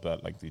another,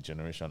 like the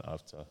generation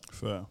after.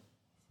 Fair.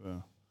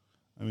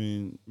 I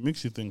mean,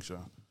 makes you think, Sha.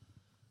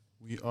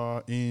 We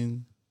are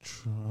in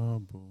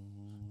trouble.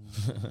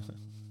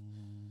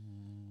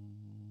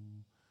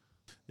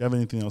 You have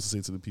anything else to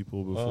say to the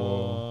people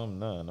before?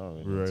 No, not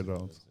really. We write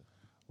out.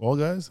 Well,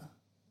 guys,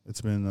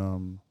 it's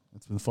been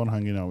fun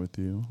hanging out with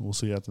you. We'll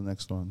see you at the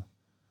next one.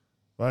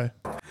 Bye.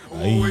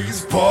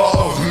 Always part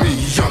of me.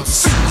 I'm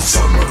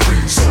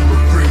submarine,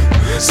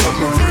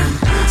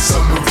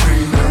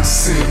 and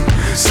sing.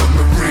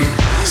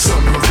 Submarine.